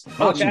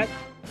 Oh, Chaz.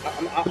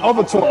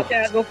 Other Taurus.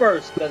 Chaz go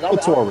first, because I'm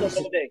Taurus.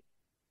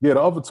 Yeah,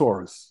 the other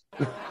Taurus.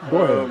 Go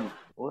ahead.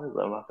 What is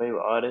my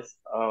favorite artist?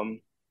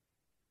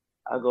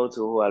 I go to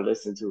who I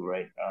listen to,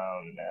 right?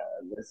 I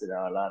listen to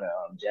a lot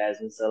of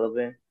Jasmine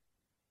Sullivan.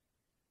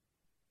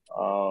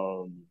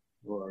 Who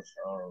else?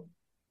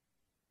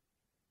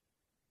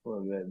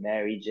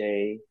 Mary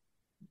J,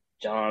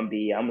 John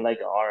B. I'm like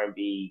an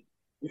R&B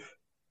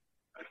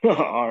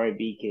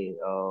R&B kid.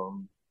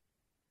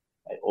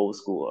 Like old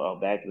school,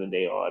 back in the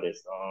day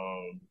artist.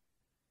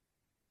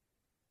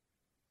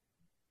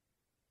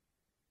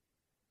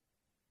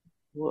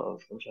 Who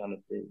else? I'm trying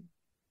to think.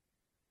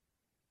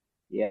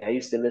 Yeah, I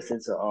used to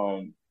listen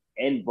to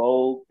En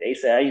Vogue. They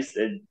said I used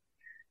to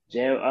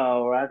Jam.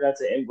 When I got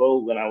to In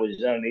Vogue when I was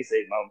young, they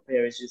say my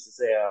parents used to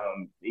say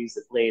they used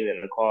to play it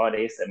in the car.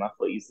 They said my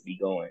foot used to be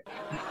going.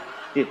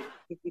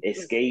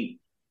 Escape.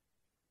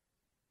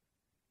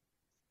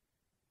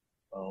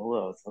 Oh, who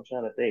else? I'm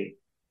trying to think.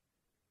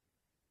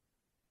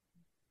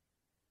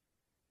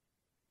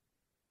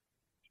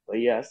 But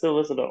yeah, I still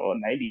listen to all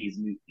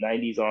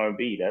 '90s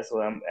R&B. That's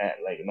where I'm at.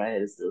 Like my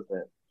head is still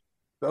set.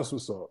 That's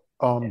what's up. And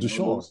no old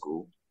Deshaun,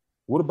 school.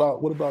 what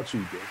about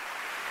you, bro?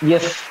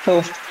 Yes,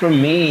 so for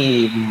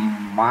me,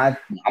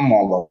 I'm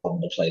all over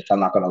the place. I'm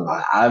not gonna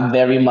lie. I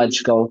very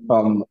much go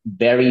from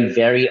very,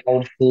 very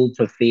old school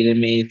to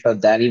feeding me. So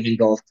that even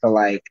goes to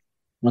like,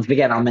 once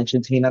again, I'll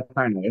mention Tina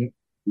Turner.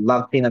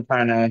 Love Tina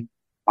Turner.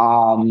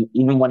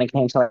 Even when it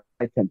came to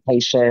like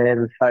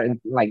Temptation, certain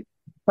like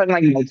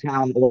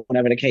Motown or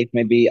whatever the case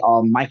may be.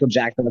 Michael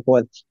Jackson, of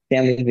course,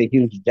 family is a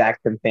huge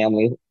Jackson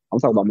family. I'm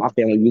talking about my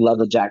family. We love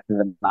the Jacksons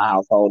in my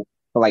household.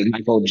 So like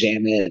Michael,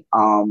 Janet,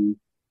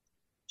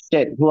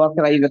 shit, who else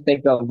can I even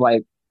think of?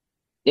 Like,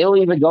 it'll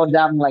even go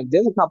down like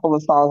there's a couple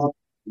of songs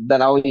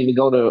that I'll even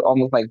go to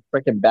almost like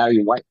freaking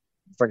Barry White,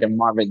 freaking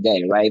Marvin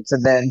Gaye, right? So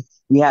then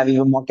we have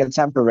even more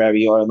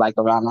contemporary or like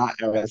around that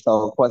era.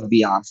 So of course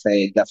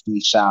Beyonce, Destiny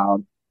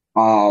Child.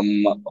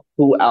 Um,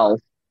 who else?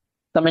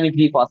 So many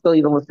people. I still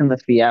even listen to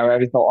Sierra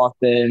every so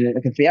often.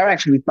 Because Sierra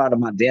actually started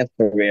my dance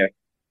career.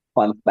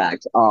 Fun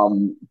fact.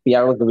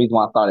 Sierra was the reason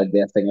why I started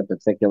dancing in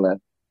particular.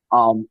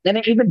 And then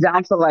even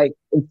down to like,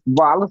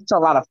 well, I listen to a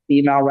lot of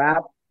female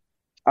rap.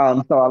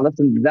 So I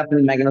listen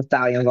definitely Megan Thee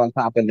Stallion's on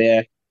top of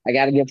there. I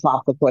got to give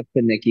props of course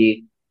to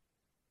Nicki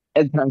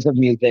in terms of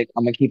music.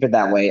 I'm gonna keep it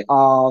that way.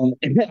 I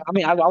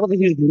mean, I was a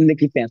huge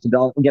Nicki fan, so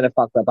don't get it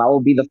fucked up. I will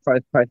be the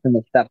first person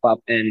to step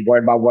up and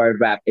word by word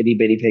rap Itty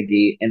Bitty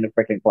Piggy in the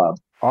freaking club.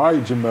 All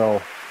right,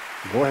 Jamel,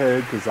 go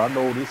ahead because I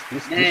know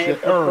this Man,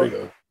 your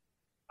area.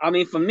 I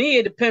mean, for me,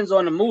 it depends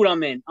on the mood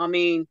I'm in. I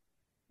mean,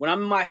 when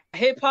I'm in my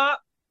hip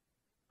hop,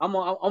 I'm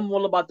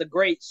all about the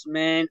greats,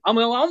 man. I'm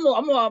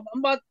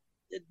about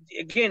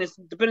again. It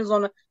depends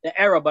on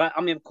the era, but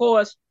I mean, of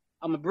course,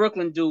 I'm a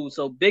Brooklyn dude,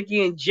 so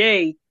Biggie and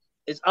Jay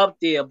is up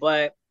there,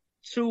 but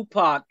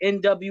Tupac,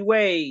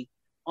 N.W.A.,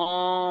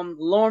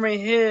 Lauryn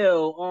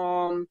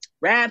Hill,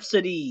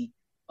 Rhapsody.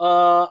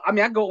 I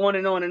mean, I go on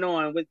and on and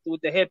on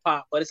with the hip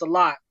hop, but it's a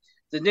lot.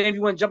 So then if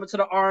you want to jump into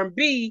the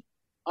R&B,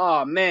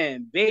 oh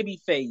man,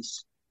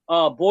 Babyface,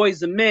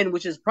 Boys and Men,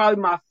 which is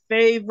probably my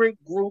favorite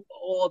group of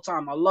all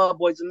time. I love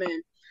Boys and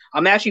Men.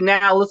 I'm actually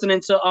now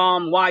listening to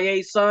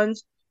YA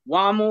Sons,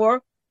 Wamore.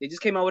 They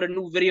just came out with a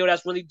new video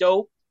that's really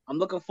dope. I'm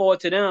looking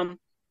forward to them.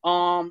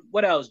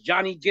 What else?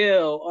 Johnny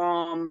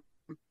Gill,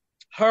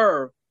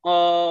 her,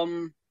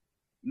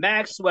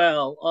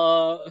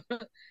 Maxwell.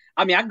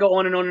 I mean, I can go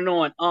on and on and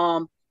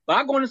on. But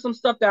I go into some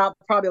stuff that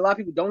probably a lot of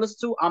people don't listen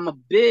to. I'm a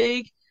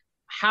big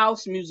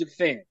house music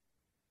fan.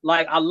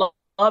 Like I love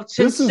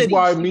Tin This is City,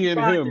 why Stevie me and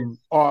Rogers. him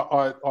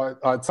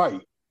are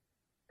tight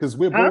because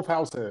we're both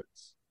house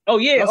heads. Oh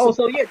yeah. That's Oh,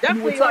 so yeah,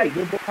 definitely like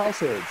we're both house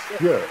heads.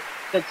 Yeah.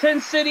 The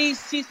Tin City,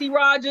 CC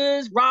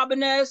Rogers,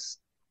 Robin S.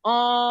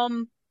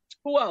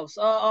 Who else?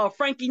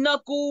 Frankie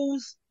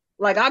Knuckles.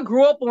 Like I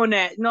grew up on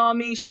that. You know what I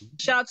mean?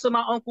 Shout out to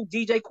my uncle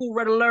DJ Cool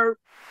Red Alert.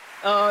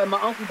 And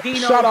my uncle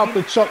Dino. Shout out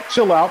to Chuck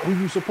Chill Out, who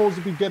you're supposed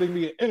to be getting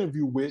me an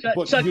interview with,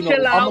 but Chuck you know,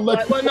 Chill I'm Out.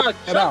 gonna let you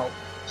get out.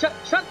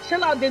 Chuck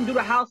Chill Out didn't do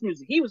the house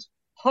music. He was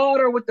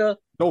harder with the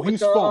with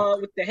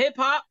the hip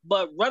hop,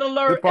 but Red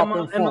Alert and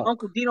my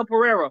uncle Dino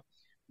Pereira,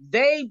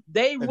 they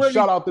really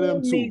shout out to them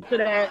me too. to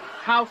that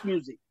house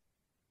music.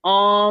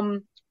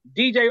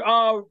 DJ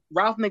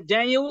Ralph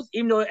McDaniels,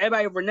 even though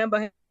everybody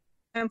remember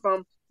him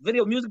from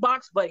Video Music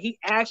Box, but he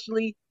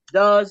actually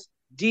does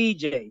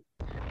DJ.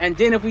 And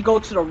then if we go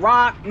to the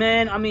rock,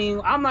 man, I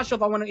mean, I'm not sure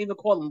if I want to even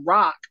call them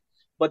rock,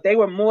 but they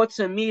were more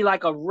to me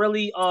like a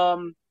really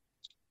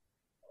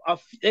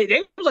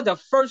they was like the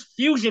first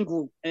fusion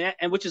group,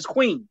 and which is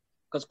Queen,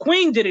 because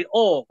Queen did it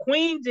all.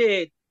 Queen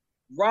did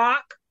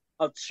rock,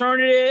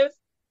 alternative,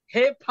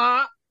 hip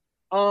hop,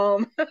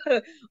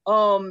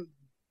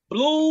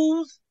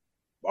 blues,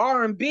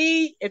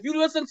 R&B. If you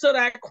listen to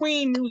that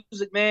Queen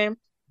music, man,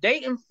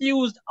 they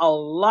infused a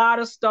lot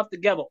of stuff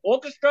together.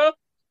 Orchestra.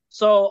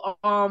 So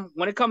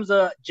when it comes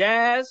to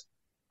jazz,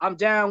 I'm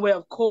down with,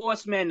 of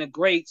course, man, the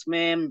greats,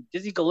 man.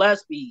 Dizzy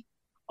Gillespie,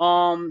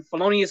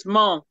 Thelonious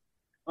Monk.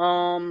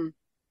 I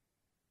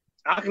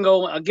can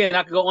go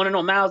on and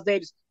on. Miles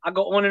Davis. I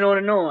go on and on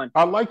and on.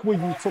 I like where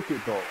you took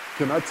it though.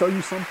 Can I tell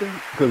you something?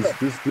 Because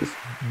this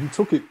you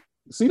took it.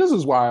 See, this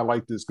is why I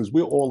like this, because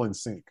we're all in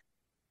sync.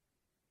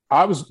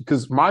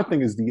 Because my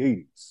thing is the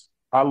 80s.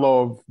 I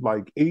love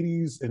like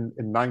 80s and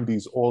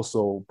 90s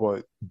also,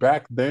 but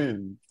back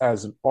then,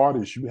 as an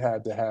artist, you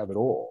had to have it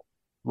all.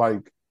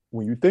 Like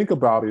when you think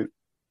about it,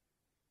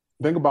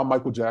 think about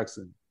Michael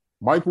Jackson.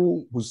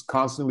 Michael was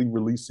constantly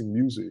releasing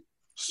music,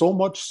 so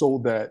much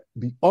so that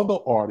the other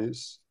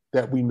artists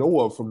that we know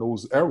of from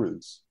those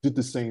eras did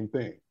the same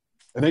thing.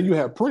 And then you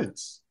have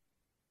Prince.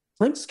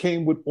 Prince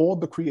came with all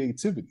the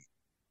creativity.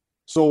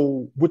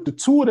 So with the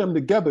two of them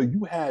together,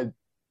 you had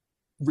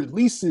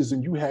releases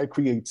and you had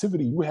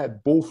creativity, you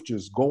had both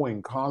just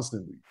going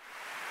constantly.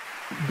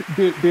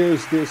 There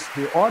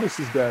are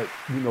artists that,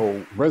 you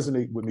know,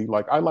 resonate with me.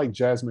 Like I like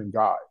Jasmine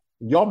Guy.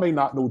 Y'all may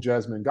not know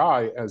Jasmine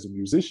Guy as a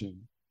musician,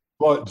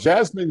 but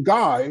Jasmine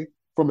Guy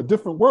from a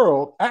different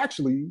world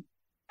actually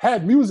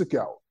had music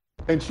out.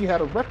 And she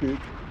had a record.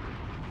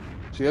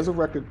 She has a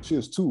record. She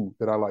has two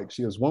that I like.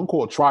 She has one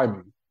called Try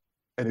Me.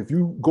 And if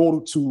you go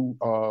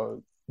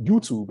to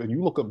YouTube and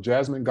you look up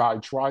Jasmine Guy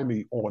Try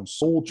Me on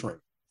Soul Train,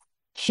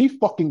 she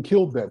fucking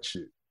killed that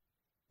shit.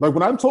 Like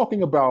when I'm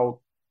talking about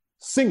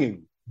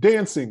singing,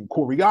 dancing,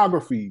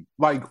 choreography,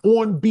 like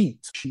on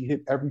beat, she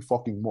hit every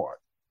fucking mark.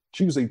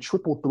 She was a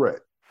triple threat.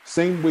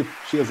 Same with,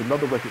 she has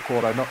another record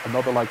called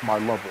Another Like My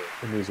Lover,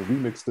 and there's a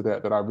remix to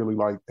that I really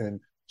like. And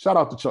shout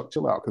out to Chuck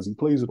Chill Out because he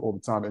plays it all the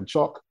time. And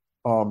Chuck,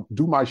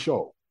 do my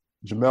show.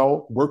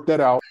 Jamel, work that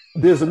out.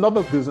 There's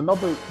another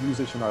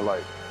musician I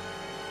like,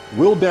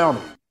 Will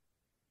Downing.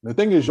 The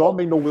thing is, y'all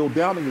may know Will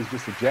Downing is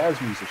just a jazz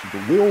musician,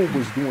 but Will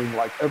was doing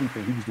like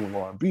everything. He was doing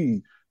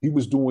R&B. He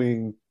was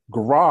doing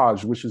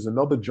garage, which is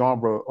another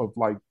genre of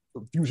like a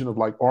fusion of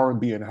like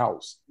R&B and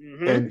house.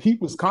 Mm-hmm. And he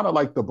was kind of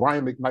like the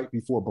Brian McKnight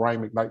before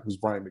Brian McKnight was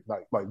Brian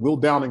McKnight. Like Will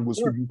Downing was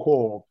who you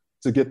called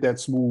to get that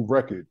smooth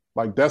record.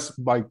 Like that's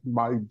like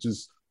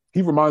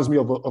he reminds me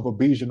of a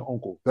Bayesian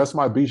uncle. That's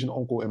my Bayesian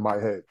uncle in my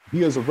head.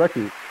 He has a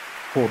record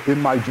called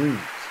In My Dreams.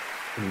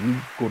 And if you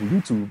go to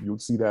YouTube, you'll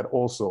see that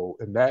also.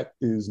 And that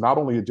is not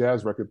only a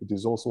jazz record, but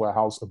there's also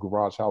a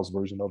garage house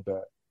version of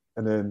that.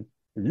 And then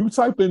if you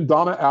type in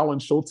Donna Allen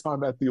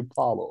Showtime at the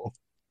Apollo,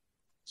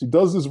 she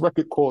does this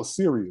record called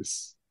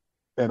Serious.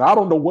 And I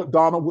don't know what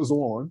Donna was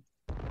on,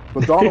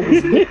 but Donna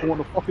was lit on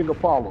the fucking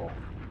Apollo.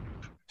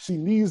 She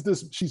needs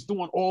this, she's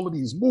doing all of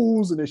these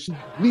moves, and then she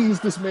knees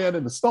this man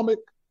in the stomach.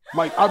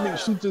 Like, I mean,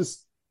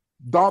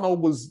 Donna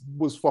was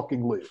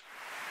fucking lit.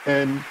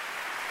 And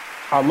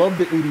I love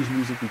the 80s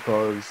music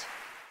because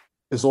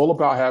it's all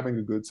about having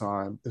a good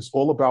time. It's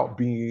all about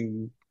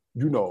being,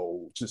 you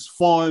know, just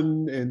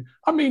fun. And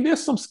I mean,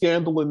 there's some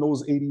scandal in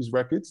those 80s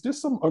records.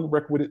 There's some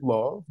unrequited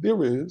love.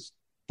 There is.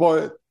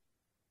 But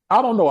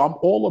I don't know. I'm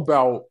all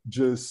about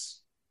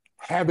just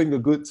having a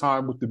good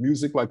time with the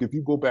music. Like if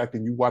you go back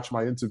and you watch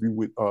my interview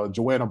with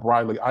Joanna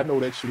Briley, I know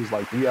that shit is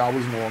like 3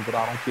 hours long, but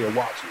I don't care.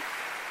 Watch it.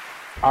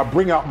 I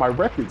bring out my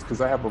records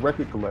because I have a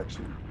record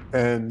collection.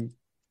 And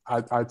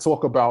I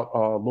talk about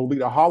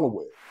Lolita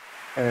Holloway,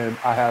 and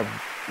I have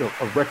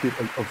a record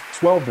of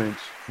 12-inch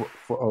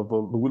of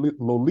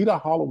Lolita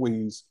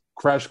Holloway's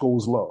Crash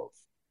Goes Love.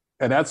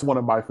 And that's one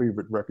of my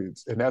favorite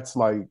records. And that's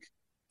like,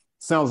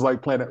 sounds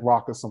like Planet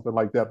Rock or something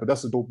like that, but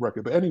that's a dope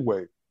record. But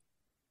anyway,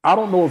 I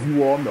don't know if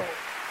you all know,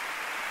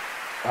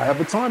 I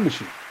have a time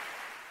machine.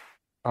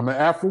 I'm an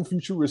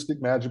Afro-futuristic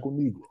magical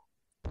Negro,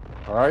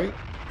 all right?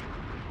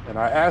 And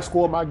I ask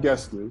all my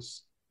guests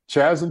this.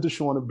 Chaz and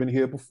Deshaun have been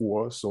here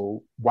before,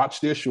 so watch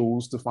their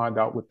shows to find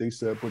out what they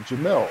said. But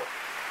Jamel,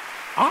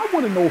 I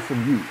want to know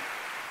from you,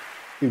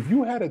 if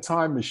you had a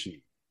time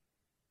machine,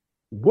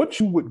 what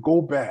you would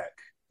go back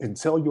and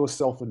tell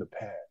yourself in the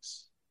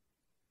past?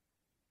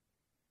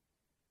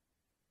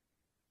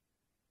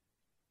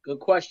 Good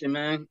question,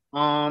 man. If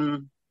I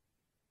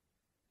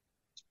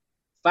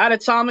had a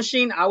time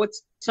machine, I would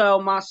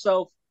tell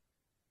myself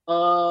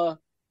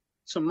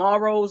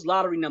tomorrow's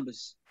lottery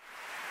numbers.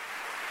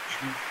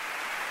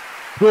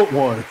 Good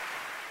one.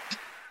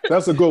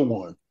 That's a good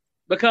one.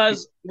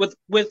 Because with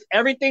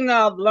everything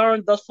that I've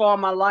learned thus far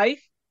in my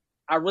life,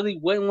 I really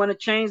wouldn't want to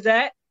change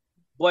that.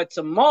 But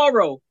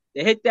tomorrow,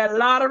 to hit that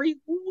lottery,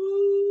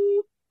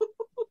 woo,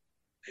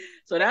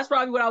 so that's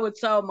probably what I would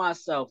tell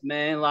myself,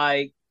 man.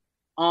 Like,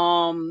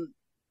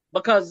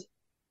 because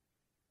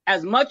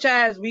as much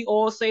as we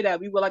all say that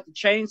we would like to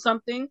change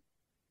something,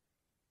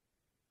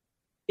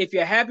 if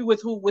you're happy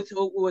with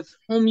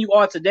whom you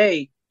are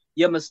today,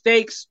 your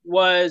mistakes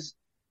was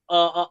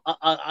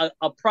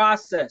a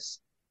process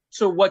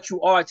to what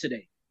you are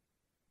today.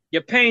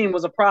 Your pain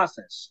was a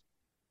process,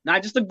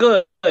 not just the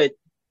good,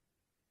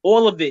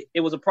 all of it.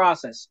 It was a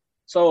process.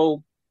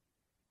 So,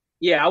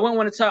 yeah, I wouldn't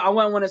want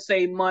to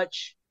say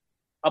much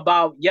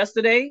about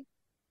yesterday,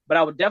 but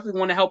I would definitely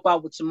want to help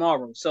out with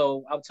tomorrow.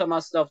 So I would tell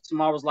myself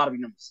tomorrow's lottery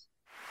numbers.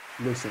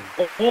 Listen,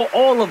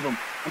 all of them.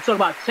 I'm talking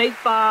about Take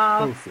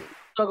 5. Perfect.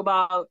 Talk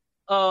about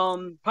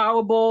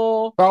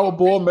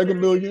Powerball, Mega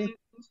Million,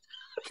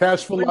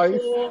 Cash for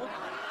Life.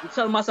 I'm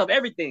telling myself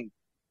everything.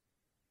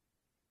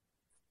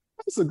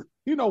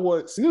 You know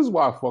what? See, this is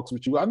why I fucks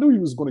with you. I knew you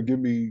was going to give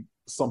me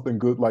something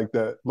good like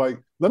that. Like,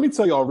 let me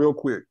tell y'all real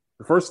quick.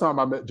 The first time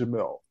I met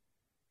Jamel,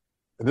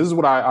 and this is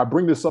what I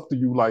bring this up to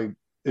you like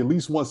at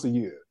least once a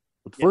year.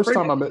 But the first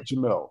time I met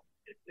Jamel.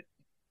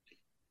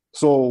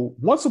 So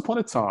once upon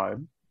a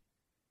time,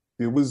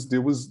 there was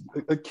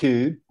a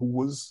kid who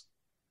was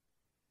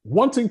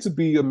wanting to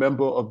be a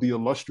member of the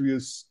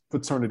illustrious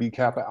fraternity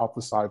Kappa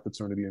Alpha Psi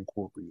Fraternity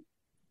Incorporated.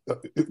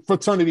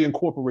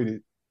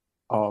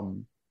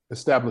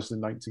 Established in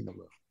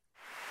 1911.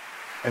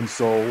 And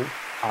so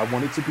I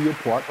wanted to be a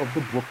part of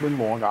the Brooklyn,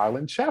 Long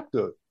Island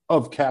chapter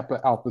of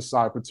Kappa Alpha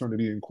Psi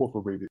Fraternity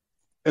Incorporated.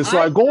 And so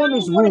I go in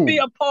this room. I want to be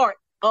a part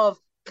of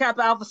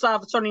Kappa Alpha Psi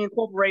Fraternity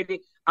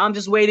Incorporated. I'm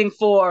just waiting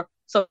for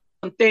some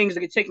things to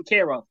get taken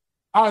care of.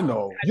 I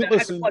know.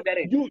 Listen,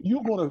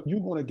 you're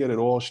gonna get it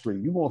all straight.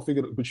 You're gonna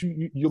figure it, but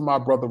you're my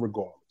brother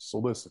regardless. So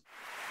listen,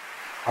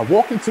 I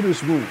walk into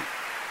this room,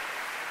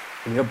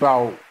 and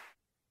about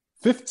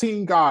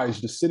 15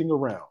 guys just sitting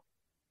around,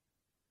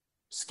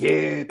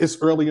 scared. It's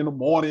early in the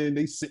morning.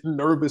 They sitting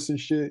nervous and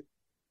shit.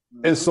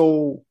 Mm-hmm. And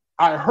so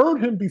I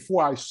heard him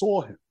before I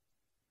saw him.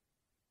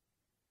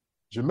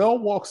 Jamel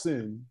walks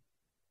in,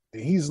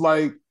 and he's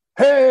like,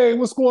 "Hey,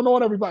 what's going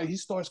on, everybody?" He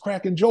starts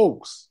cracking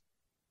jokes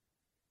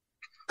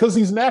because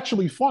he's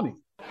naturally funny.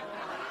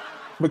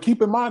 But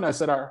keep in mind, I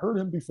said I heard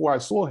him before I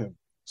saw him.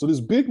 So this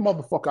big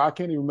motherfucker, I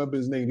can't even remember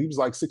his name. He was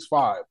like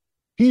 6'5".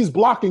 He's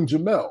blocking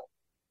Jamel.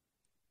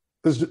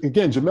 Because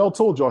again, Jamel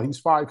told y'all he's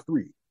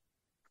 5'3".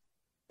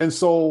 And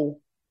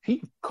so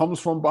he comes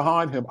from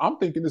behind him. I'm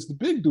thinking it's the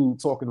big dude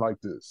talking like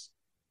this.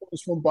 He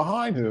comes from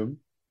behind him.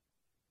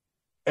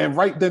 And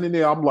right then and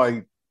there, I'm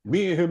like,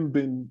 me and him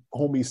been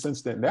homies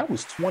since then. That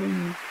was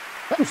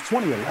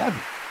 2011.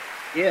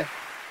 Yeah.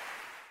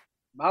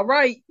 All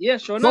right. Yeah,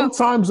 sure enough.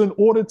 Sometimes in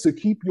order to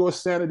keep your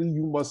sanity,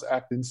 you must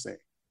act insane.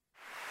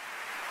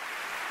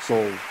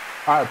 So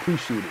I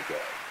appreciated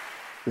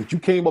that you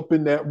came up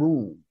in that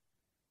room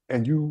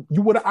and you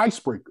were the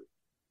icebreaker.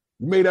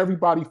 You made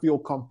everybody feel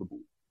comfortable.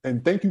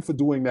 And thank you for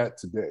doing that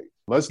today.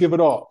 Let's give it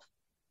up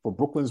for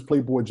Brooklyn's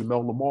Playboy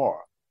Jamel Lamar.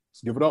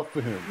 Let's give it up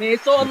for him. Man,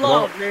 it's all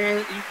love,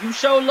 man. You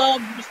show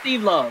love, you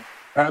receive love.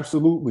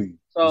 Absolutely.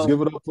 So, let's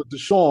give it up for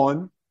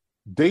Deshaun,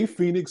 Dave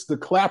Phoenix, the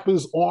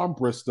Clappers arm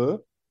brister.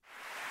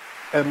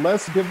 And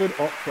let's give it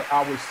up for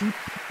our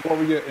CP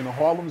warrior in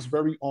Harlem's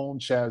very own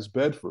Chaz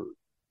Bedford.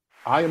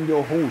 I am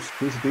your host,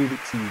 Chris David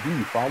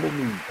TV. Follow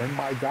me and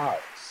my guys.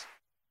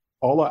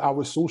 All of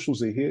our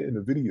socials are here in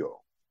the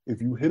video.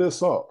 If you hit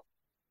us up,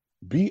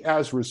 be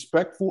as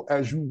respectful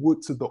as you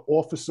would to the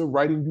officer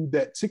writing you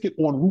that ticket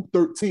on Route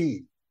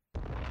 13.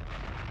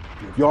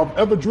 If y'all have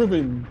ever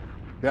driven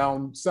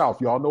down south,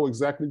 y'all know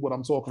exactly what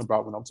I'm talking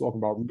about when I'm talking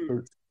about Route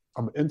 13.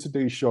 I'm in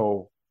today's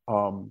show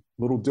a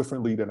little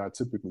differently than I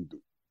typically do.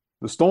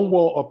 The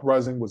Stonewall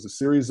Uprising was a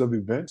series of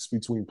events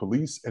between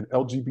police and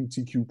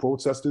LGBTQ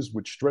protesters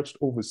which stretched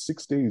over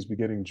 6 days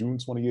beginning June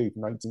 28,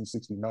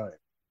 1969.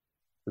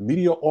 The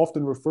media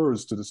often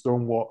refers to the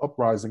Stonewall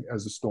Uprising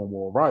as the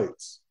Stonewall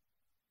Riots.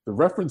 The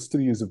reference to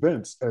these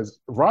events as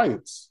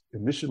riots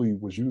initially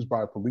was used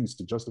by police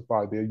to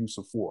justify their use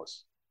of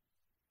force.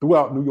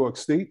 Throughout New York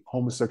State,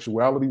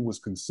 homosexuality was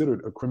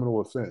considered a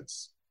criminal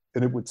offense,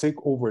 and it would take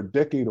over a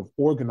decade of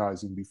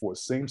organizing before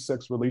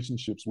same-sex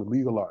relationships were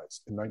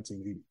legalized in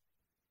 1980.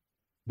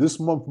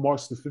 This month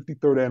marks the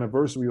 53rd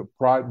anniversary of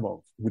Pride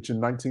Month, which in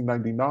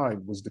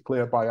 1999 was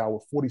declared by our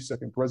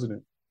 42nd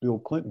president, Bill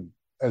Clinton,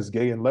 as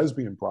Gay and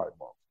Lesbian Pride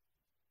Month.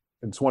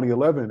 In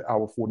 2011,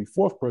 our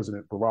 44th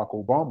president, Barack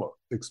Obama,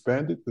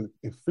 expanded the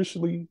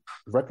officially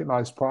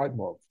recognized Pride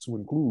Month to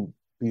include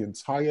the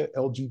entire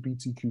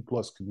LGBTQ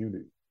plus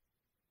community.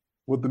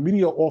 What the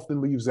media often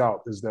leaves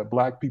out is that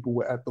Black people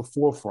were at the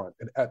forefront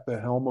and at the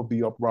helm of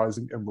the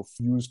uprising and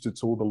refused to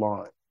toe the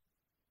line.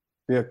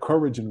 Their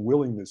courage and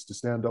willingness to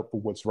stand up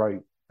for what's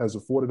right has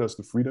afforded us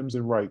the freedoms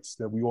and rights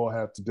that we all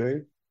have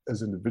today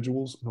as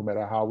individuals, no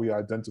matter how we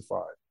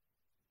identify.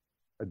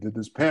 I did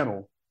this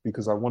panel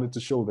because I wanted to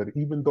show that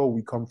even though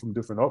we come from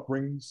different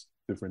upbringings,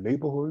 different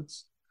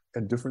neighborhoods,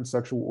 and different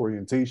sexual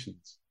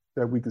orientations,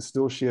 that we could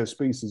still share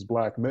space as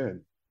Black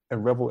men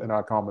and revel in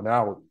our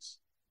commonalities.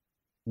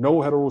 No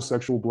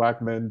heterosexual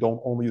Black men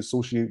don't only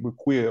associate with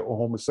queer or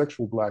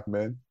homosexual Black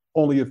men,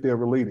 only if they're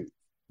related.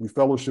 We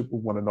fellowship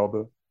with one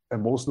another,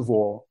 and most of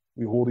all,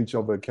 we hold each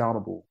other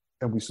accountable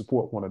and we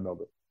support one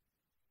another.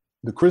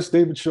 The Chris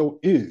David Show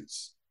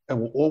is and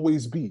will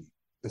always be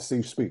a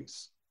safe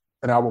space.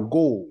 And our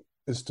goal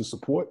is to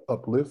support,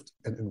 uplift,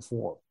 and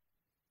inform,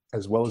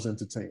 as well as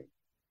entertain.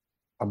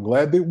 I'm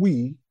glad that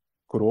we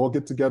could all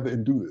get together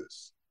and do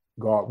this.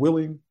 God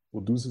willing,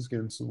 we'll do this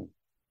again soon.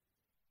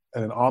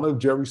 And in honor of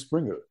Jerry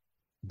Springer,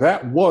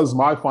 that was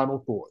my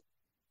final thought.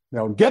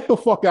 Now get the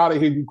fuck out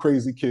of here, you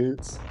crazy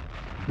kids.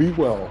 Be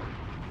well.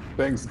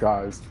 Thanks,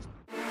 guys.